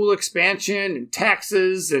school expansion and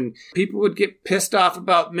taxes, and people would get pissed off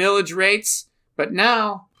about millage rates. But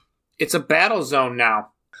now it's a battle zone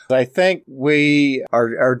now. I think we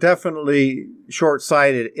are definitely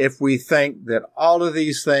short-sighted if we think that all of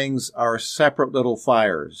these things are separate little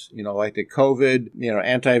fires, like the COVID,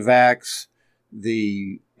 anti-vax,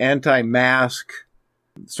 the anti-mask,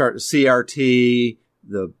 CRT,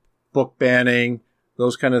 the book banning,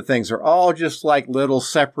 those kind of things are all just like little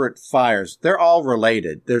separate fires. They're all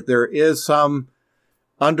related. There is some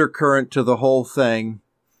undercurrent to the whole thing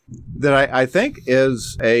that I think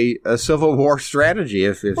is a Civil War strategy,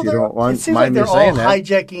 if you don't mind me saying that. They're all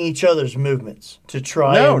hijacking each other's movements to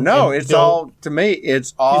try it's all, to me,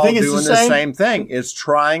 it's all doing the same thing. It's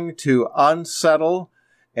trying to unsettle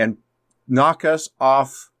and knock us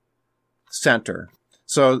off center.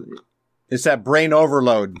 So it's that brain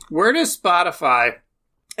overload. Where does Spotify,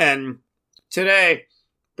 and today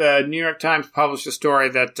the New York Times published a story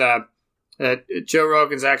that Joe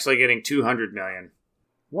Rogan's actually getting $200 million.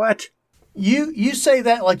 What? You say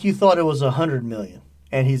that like you thought it was $100 million,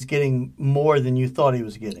 and he's getting more than you thought he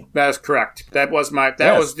was getting. That is correct. That was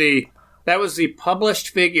the published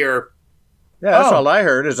figure. Yeah, that's all I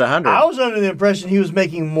heard is 100. I was under the impression he was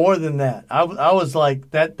making more than that. I was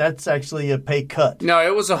like, that's actually a pay cut. No,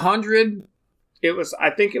 it was 100.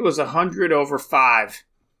 I think it was 100 over 5,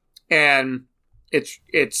 and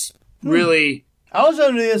it's really. I was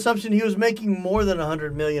under the assumption he was making more than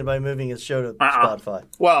 $100 million by moving his show to Spotify.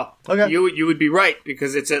 Well, okay. You would be right,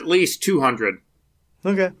 because it's at least 200.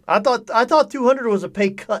 Okay, I thought 200 was a pay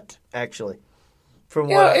cut, actually. From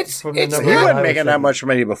the number. He wasn't making that much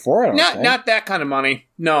money before. I don't think. Not that kind of money.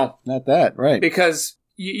 No, not that. Right, because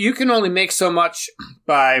you can only make so much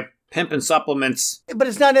by pimping supplements. But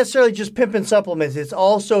it's not necessarily just pimping supplements. It's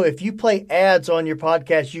also, if you play ads on your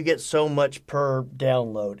podcast, you get so much per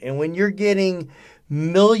download. And when you're getting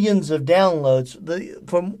millions of downloads,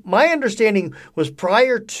 from my understanding was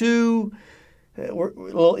prior to, we're a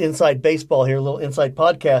little inside baseball here, a little inside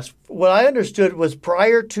podcast. What I understood was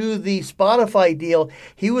prior to the Spotify deal,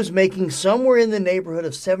 he was making somewhere in the neighborhood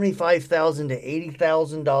of $75,000 to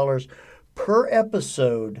 $80,000 per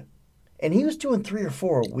episode. And he was doing 3 or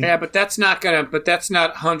 4 a week. Yeah, but that's not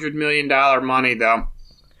 $100 million money though.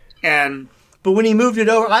 But when he moved it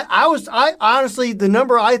over, I honestly, the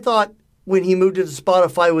number I thought when he moved it to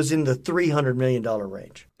Spotify was in the $300 million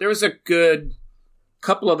range. There was a good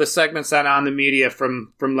couple of the segments on the media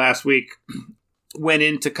from last week went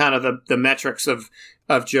into kind of the metrics of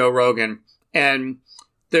Joe Rogan. And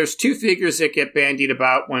there's 2 figures that get bandied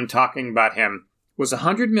about when talking about him. It was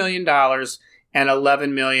 $100 million and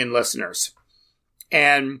 11 million listeners.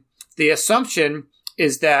 And the assumption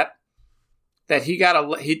is that he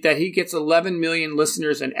gets 11 million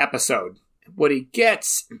listeners an episode. What he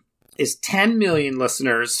gets is 10 million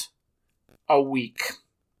listeners a week.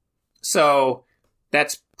 So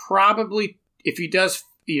that's probably, if he does,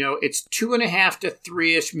 it's 2.5 to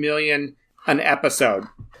 3-ish million an episode.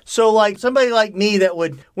 So like somebody like me that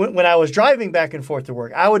would, when I was driving back and forth to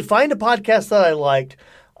work, I would find a podcast that I liked.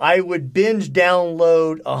 I would binge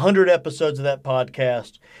download 100 episodes of that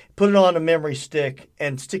podcast, put it on a memory stick,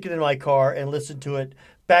 and stick it in my car and listen to it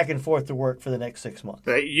back and forth to work for the next 6 months.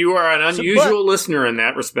 You are an unusual listener in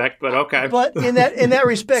that respect, but okay. But in that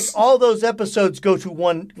respect, all those episodes go to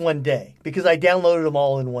one day because I downloaded them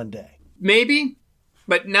all in one day. Maybe,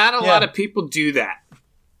 but not a lot of people do that.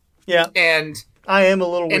 Yeah, and I am a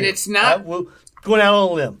little weird. And it's not going out on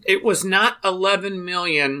a limb. It was not 11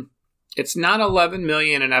 million. It's not 11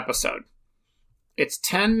 million an episode. It's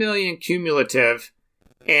 10 million cumulative.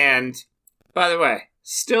 And, by the way,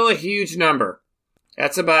 still a huge number.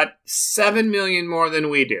 That's about 7 million more than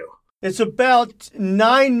we do. It's about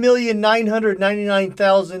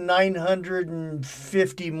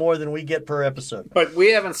 9,999,950 more than we get per episode. But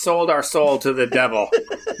we haven't sold our soul to the devil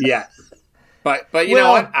yet. But you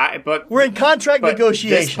know what? We're in contract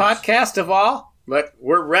negotiations. This podcast of all,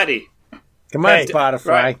 we're ready. Come on, Spotify.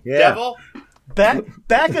 Right. Yeah. Devil.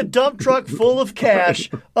 Back a dump truck full of cash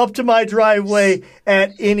up to my driveway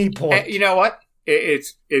at any point. And you know what?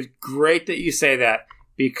 It's great that you say that,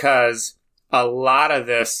 because a lot of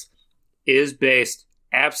this is based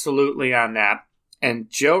absolutely on that. And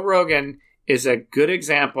Joe Rogan is a good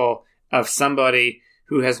example of somebody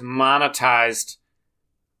who has monetized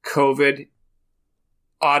COVID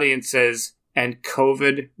audiences and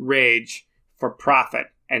COVID rage for profit.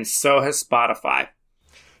 And so has Spotify.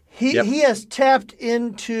 He has tapped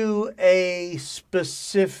into a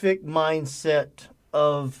specific mindset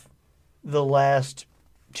of the last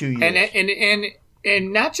 2 years.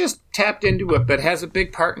 And not just tapped into it, but has a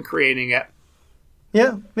big part in creating it.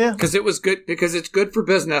 Yeah. Because it was good, because it's good for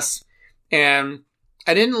business. And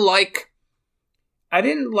I didn't like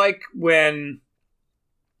when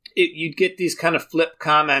you'd get these kind of flip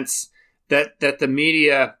comments that the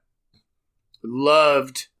media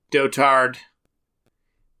loved Dotard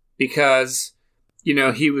because,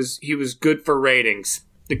 he was good for ratings.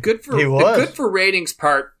 The good for ratings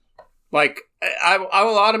part, like I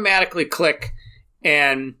will automatically click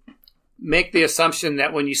and make the assumption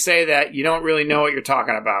that when you say that, you don't really know what you're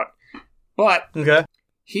talking about. But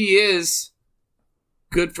he is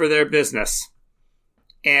good for their business.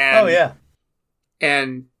 And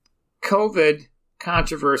and COVID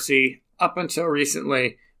controversy up until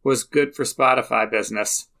recently was good for Spotify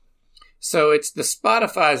business. So it's the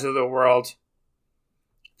Spotifys of the world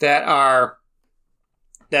that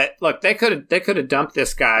look, they could have dumped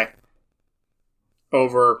this guy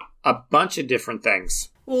over a bunch of different things.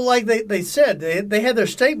 Well, like they said, they had their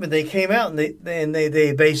statement. They came out and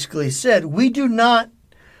they basically said, we do not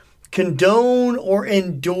condone or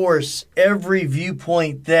endorse every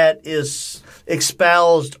viewpoint that is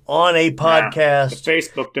espoused on a podcast. The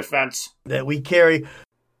Facebook defense that we carry.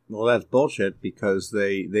 Well, that's bullshit because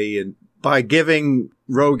they by giving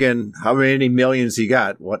Rogan how many millions he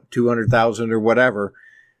got, 200,000 or whatever,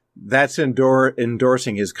 that's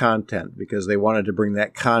endorsing his content because they wanted to bring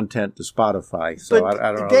that content to Spotify. So I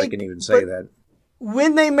don't know if they can even say that.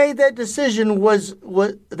 When they made that decision,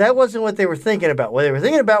 that wasn't what they were thinking about. What they were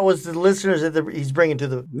thinking about was the listeners that he's bringing to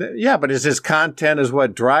the... Yeah, but it's his content is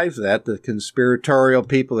what drives that, the conspiratorial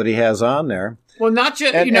people that he has on there. Well, not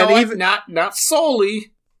just, not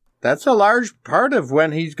solely. That's a large part of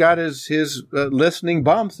when he's got his listening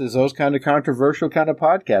bumps is those kind of controversial kind of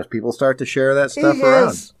podcasts. People start to share that stuff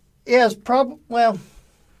around. Yes, well,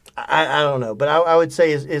 I don't know, but I would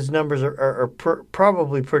say his numbers are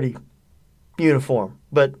probably pretty uniform.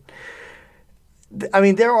 But I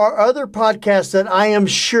mean, there are other podcasts that I am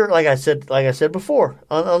sure, like I said before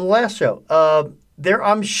on the last show,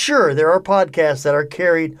 I'm sure there are podcasts that are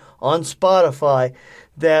carried on Spotify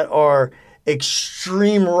that are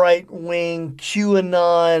extreme right-wing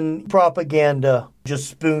QAnon propaganda just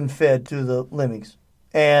spoon-fed to the lemmings.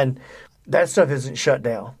 And that stuff isn't shut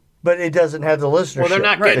down. But it doesn't have the listenership. Well, they're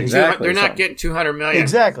not getting 200 million.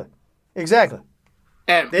 Exactly.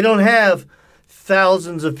 And they don't have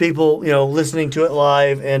thousands of people, listening to it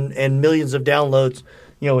live and millions of downloads,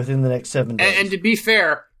 within the next 7 days. And to be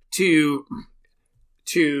fair, you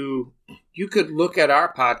could look at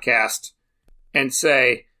our podcast and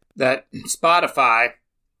say that Spotify.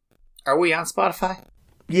 Are we on Spotify?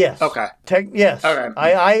 Yes. Okay. Yes.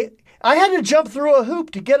 Okay. I had to jump through a hoop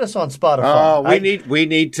to get us on Spotify. Oh, we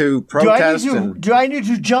need to protest. Do I need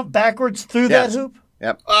to jump backwards through that hoop?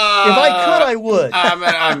 Yep. If I could, I would.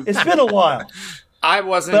 It's been a while. I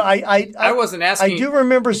wasn't. But I wasn't asking. I do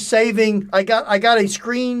remember saving. I got a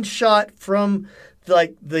screenshot from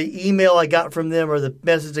the email I got from them or the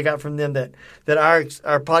message I got from them that our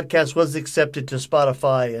podcast was accepted to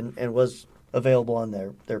Spotify and was available on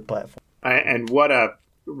their platform. And what a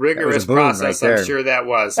rigorous process I'm sure that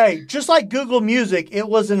was. Hey, just like Google Music, it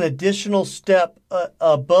was an additional step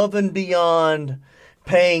above and beyond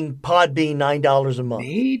paying Podbean $9 a month.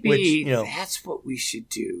 Maybe that's what we should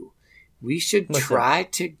do. We should try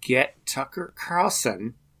to get Tucker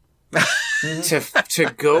Carlson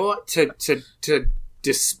to go to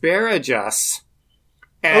disparage us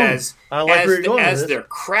as they're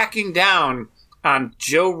cracking down on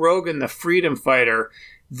Joe Rogan, the freedom fighter.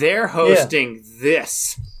 They're hosting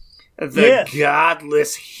the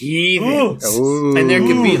Godless Heathens. Ooh. And there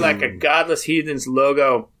could be like a Godless Heathens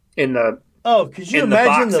logo in the could you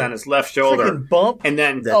imagine the box on his left shoulder bump? And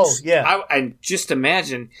then I just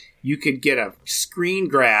imagine you could get a screen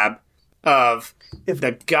grab of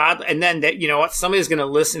the God, and then somebody's going to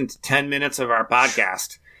listen to 10 minutes of our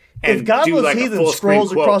podcast. And if Godless Heathen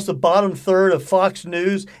scrolls across the bottom third of Fox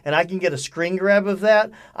News and I can get a screen grab of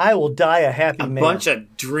that, I will die a happy man. A bunch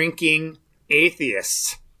of drinking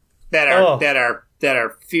atheists that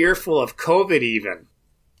are fearful of COVID even.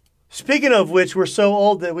 Speaking of which, we're so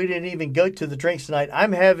old that we didn't even go to the drinks tonight.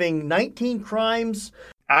 I'm having 19 Crimes.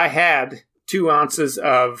 I had 2 ounces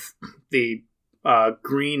of the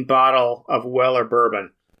green bottle of Weller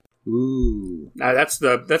bourbon. Ooh. Now that's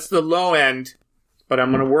the low end. But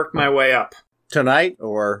I'm going to work my way up. Tonight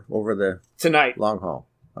or over the long haul?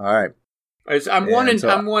 All right. I'm one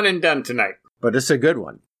and done tonight. But it's a good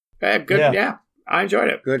one. Good, yeah. I enjoyed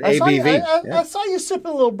it. Good ABV. I saw you sipping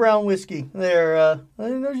a little brown whiskey there. I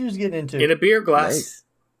didn't know you was getting into. In a beer glass. Nice.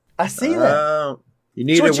 I see that. You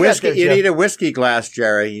need So a what you got whiskey. there, You Jeff? need a whiskey glass,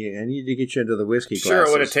 Jerry. I need to get you into the whiskey glass. Sure, it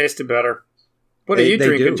would have tasted better. What are you They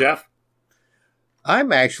drinking, do. Jeff?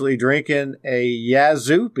 I'm actually drinking a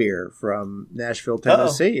Yazoo beer from Nashville,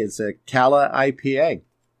 Tennessee. It's a Cala IPA.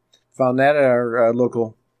 Found that at our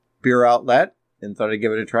local beer outlet and thought I'd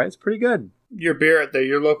give it a try. It's pretty good. Your beer at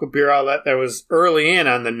your local beer outlet that was early in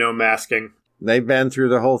on the no masking. They've been through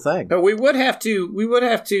the whole thing. But we would have to.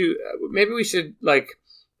 Maybe we should like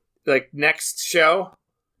next show.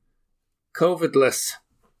 COVIDless.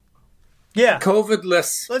 Yeah.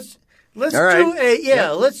 COVIDless. Let's All right. do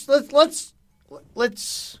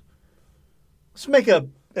let's make a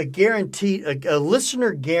guarantee, a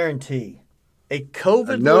listener guarantee, a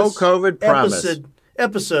COVID No COVID promise.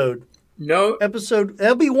 episode. No. Episode,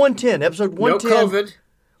 that'll be 110. Episode No 110. COVID.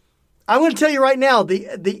 I'm going to tell you right now,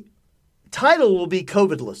 the title will be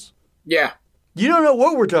COVIDless. Yeah. You don't know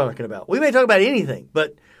what we're talking about. We may talk about anything,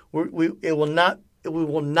 but we will not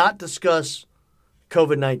discuss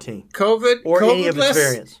COVID-19 COVID or any of its COVIDless?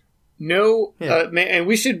 variants. No. Yeah. And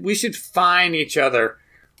we should find each other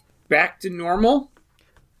back to normal.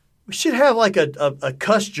 We should have like a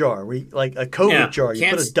cuss jar, like a COVID jar. You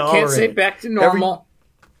put $1 Can't in say it. back to normal.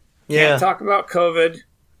 Yeah. Can't talk about COVID.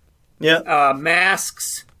 Yeah.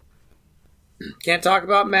 Masks. Can't talk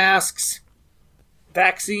about masks.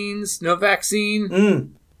 Vaccines. No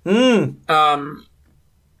vaccine.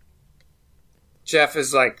 Jeff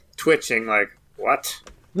is like twitching. Like what?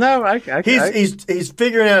 No, He's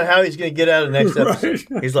figuring out how he's going to get out of the next episode.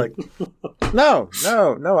 He's like, no.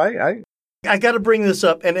 I got to bring this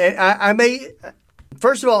up, and I may.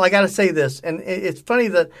 First of all, I got to say this, and it's funny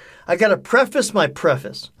that I got to preface my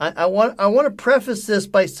preface. I want to preface this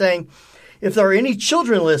by saying, if there are any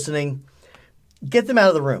children listening, get them out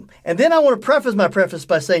of the room. And then I want to preface my preface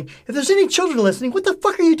by saying, if there's any children listening, what the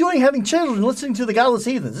fuck are you doing having children listening to the Godless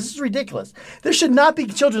Heathens? This is ridiculous. There should not be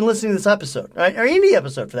children listening to this episode, right? Or any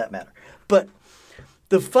episode for that matter. But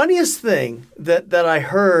the funniest thing that I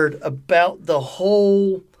heard about the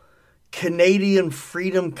whole Canadian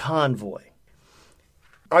Freedom Convoy,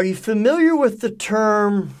 are you familiar with the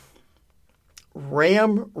term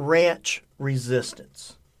Ram Ranch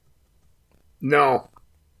Resistance? No.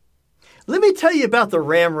 Let me tell you about the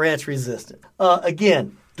Ram Ranch Resistance.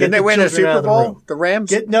 Again, Didn't they win a Super Bowl? The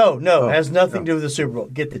Rams? No, it has nothing to do with the Super Bowl.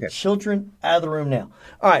 Get the children out of the room now.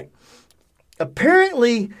 All right.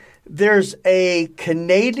 Apparently, there's a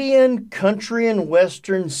Canadian country and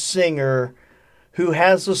western singer who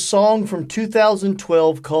has a song from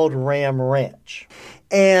 2012 called Ram Ranch.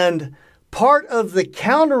 And part of the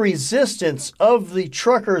counter-resistance of the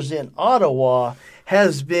truckers in Ottawa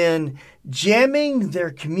has been jamming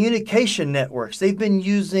their communication networks. They've been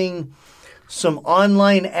using some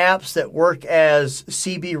online apps that work as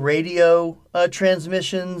CB radio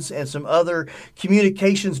transmissions and some other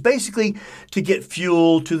communications, basically to get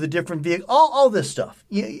fuel to the different vehicles, all this stuff.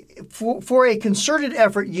 For a concerted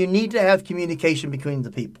effort, you need to have communication between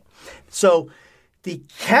the people. So the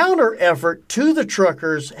counter effort to the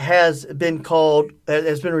truckers has been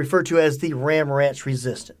referred to as the Ram Ranch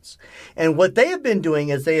Resistance. And what they have been doing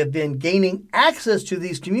is they have been gaining access to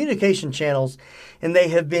these communication channels, and they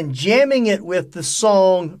have been jamming it with the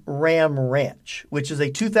song Ram Ranch, which is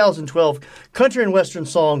a 2012 country and western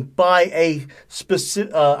song by a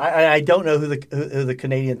specific, I don't know who the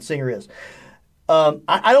Canadian singer is.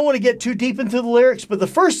 I don't want to get too deep into the lyrics, but the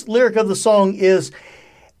first lyric of the song is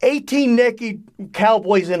 18 naked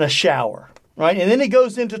cowboys in a shower, right? And then he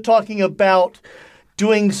goes into talking about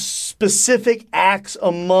doing specific acts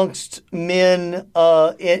amongst men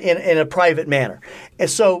in a private manner. And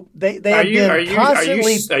so they have been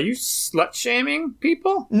constantly... Are you slut-shaming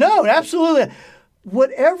people? No, absolutely.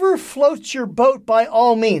 Whatever floats your boat, by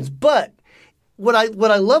all means. But what I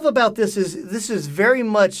love about this is very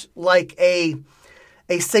much like a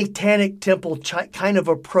satanic temple kind of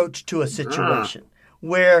approach to a situation.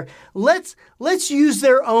 Where let's use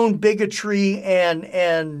their own bigotry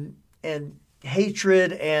and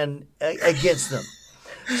hatred and against them.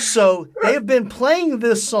 So they have been playing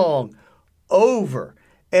this song over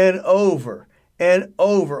and over and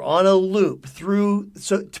over on a loop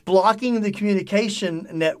blocking the communication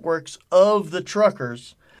networks of the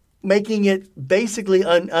truckers, making it basically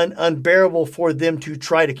unbearable for them to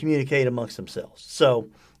try to communicate amongst themselves. So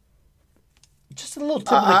just a little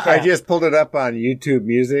tip of the cap. I just pulled it up on YouTube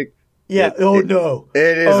Music. Yeah. No.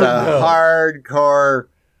 It is hardcore.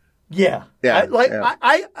 Yeah. Yeah.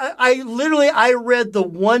 I literally read the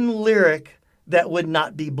one lyric that would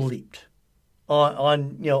not be bleeped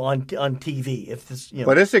on TV. If this,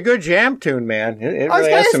 But it's a good jam tune, man. It really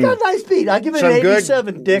it's got a nice beat. I give it an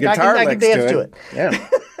 87, Dick. I can dance to it. Yeah.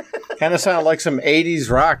 Kind of sounded like some 80s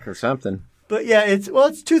rock or something. But yeah, it's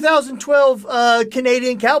 2012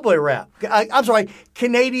 Canadian cowboy rap. I'm sorry,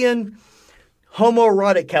 Canadian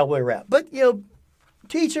homoerotic cowboy rap. But to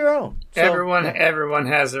each their own. So, Everyone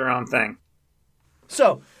has their own thing.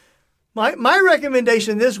 So, my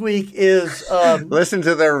recommendation this week is listen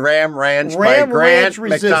to the Ram Ranch by Grant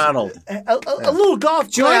McDonald. A little golf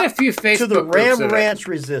Join a clap few Facebook to the groups Ram of it. Ranch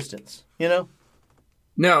Resistance.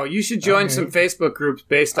 No, you should join some Facebook groups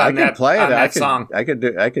based I on could that play it. that song. I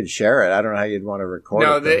could share it. I don't know how you'd want to record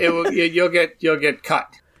No, it. you'll get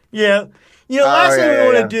cut. Yeah. Last thing we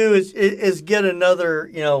want to yeah. do is get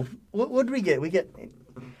another. What did we get? We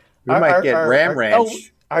might get Ram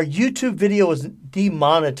Ranch. Our YouTube video was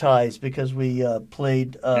demonetized because we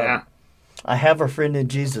played I Have a Friend in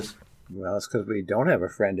Jesus. Well, it's because we don't have a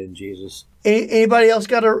friend in Jesus. Anybody else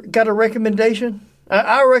got a recommendation?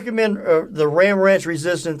 I recommend the Ram Ranch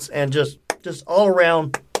Resistance and just all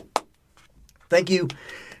around. Thank you.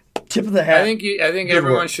 Tip of the hat. I think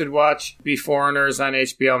everyone should watch Be Foreigners on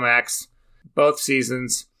HBO Max, both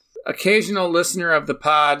seasons. Occasional listener of the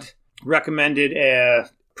pod recommended a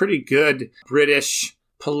pretty good British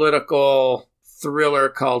political thriller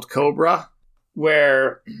called Cobra,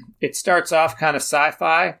 where it starts off kind of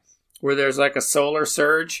sci-fi, where there's like a solar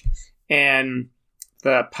surge and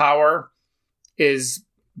the power is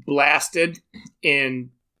blasted in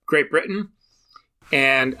Great Britain,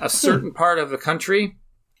 and a certain part of the country,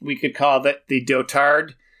 we could call that the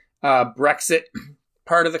dotard Brexit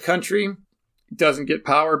part of the country, doesn't get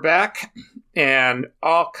power back, and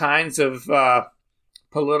all kinds of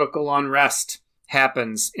political unrest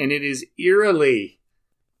happens, and it is eerily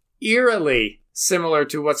similar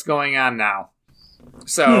to what's going on now.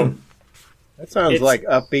 So that sounds like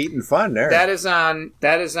upbeat and fun there. that's on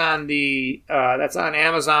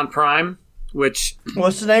Amazon Prime, which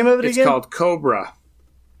what's the name of it again? It's called Cobra.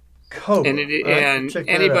 Cobra. And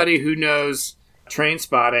anybody who knows Train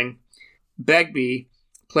Spotting, Begbie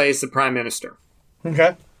plays the Prime Minister.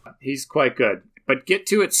 Okay. He's quite good. But get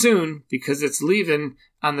to it soon because it's leaving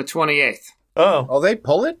on the 28th. Oh, they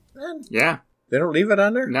pull it then? Yeah. They don't leave it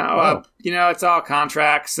on there? No. Wow. It's all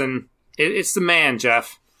contracts, and it's the man,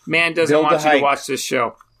 Jeff. Man doesn't want you to watch this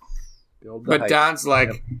show. But Don's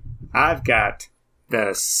like, I've got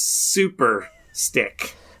the super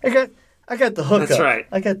stick. I got the hookup. That's right.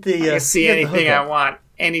 I got the. I can see I got the anything I hookup. want,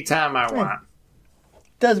 anytime I want.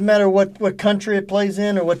 Doesn't matter what country it plays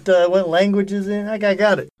in or what language is in. I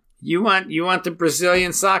got it. You want the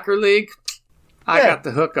Brazilian soccer league? I got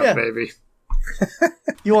the hookup, baby.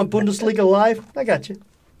 You want Bundesliga Live? I got you.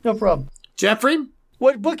 No problem. Jeffrey?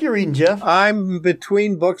 What book you reading, Jeff? I'm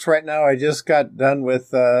between books right now. I just got done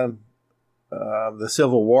with the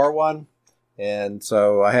Civil War one, and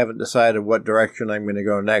so I haven't decided what direction I'm going to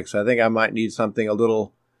go next. I think I might need something a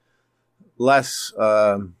little less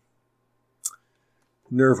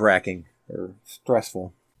nerve-wracking or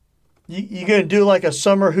stressful. You going to do like a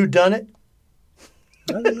summer whodunit?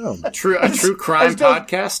 I don't know. A true crime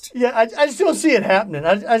podcast? Yeah, I just don't see it happening.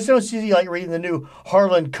 I just don't see you like reading the new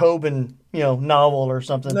Harlan Coben, novel or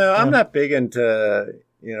something. No, I'm not big into,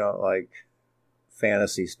 like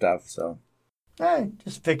fantasy stuff. So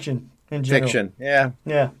just fiction in general. fiction, yeah.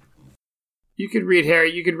 Yeah. You could read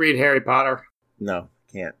Harry Potter. No,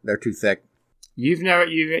 can't. They're too thick. You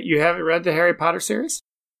haven't read the Harry Potter series?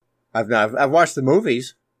 I've watched the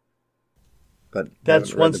movies, but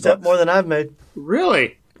that's one step more than I've made.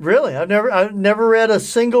 Really? Really, I've never read a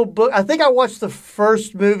single book. I think I watched the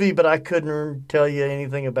first movie, but I couldn't tell you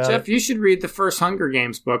anything about it. Jeff, you should read the first Hunger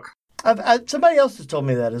Games book. Somebody else has told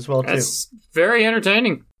me that as well, too. It's very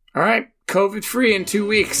entertaining. All right, COVID-free in 2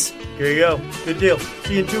 weeks. Here you go. Good deal.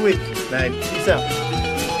 See you in 2 weeks. Night. Peace out.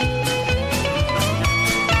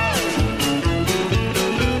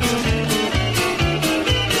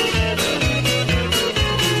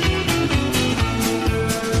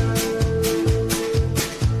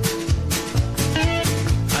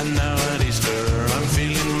 And now at Easter I'm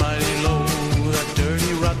feeling mighty low. That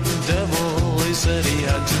dirty rotten devil, he said he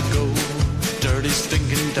had to go. Dirty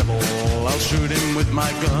stinking devil, I'll shoot him with my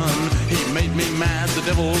gun. He made me mad, the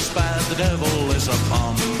devil's bad, the devil is a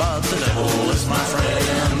bum. But the devil is my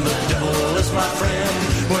friend, the devil is my friend.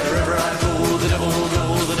 Wherever I go, the devil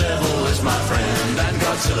is my friend. And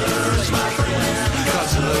Godzilla is my friend,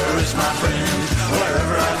 Godzilla is my friend.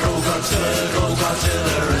 Wherever I go,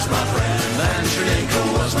 Godzilla is my friend. And Shrenko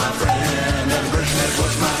was my friend, and Brezhnev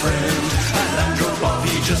was my friend. And Andropov,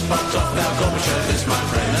 he just popped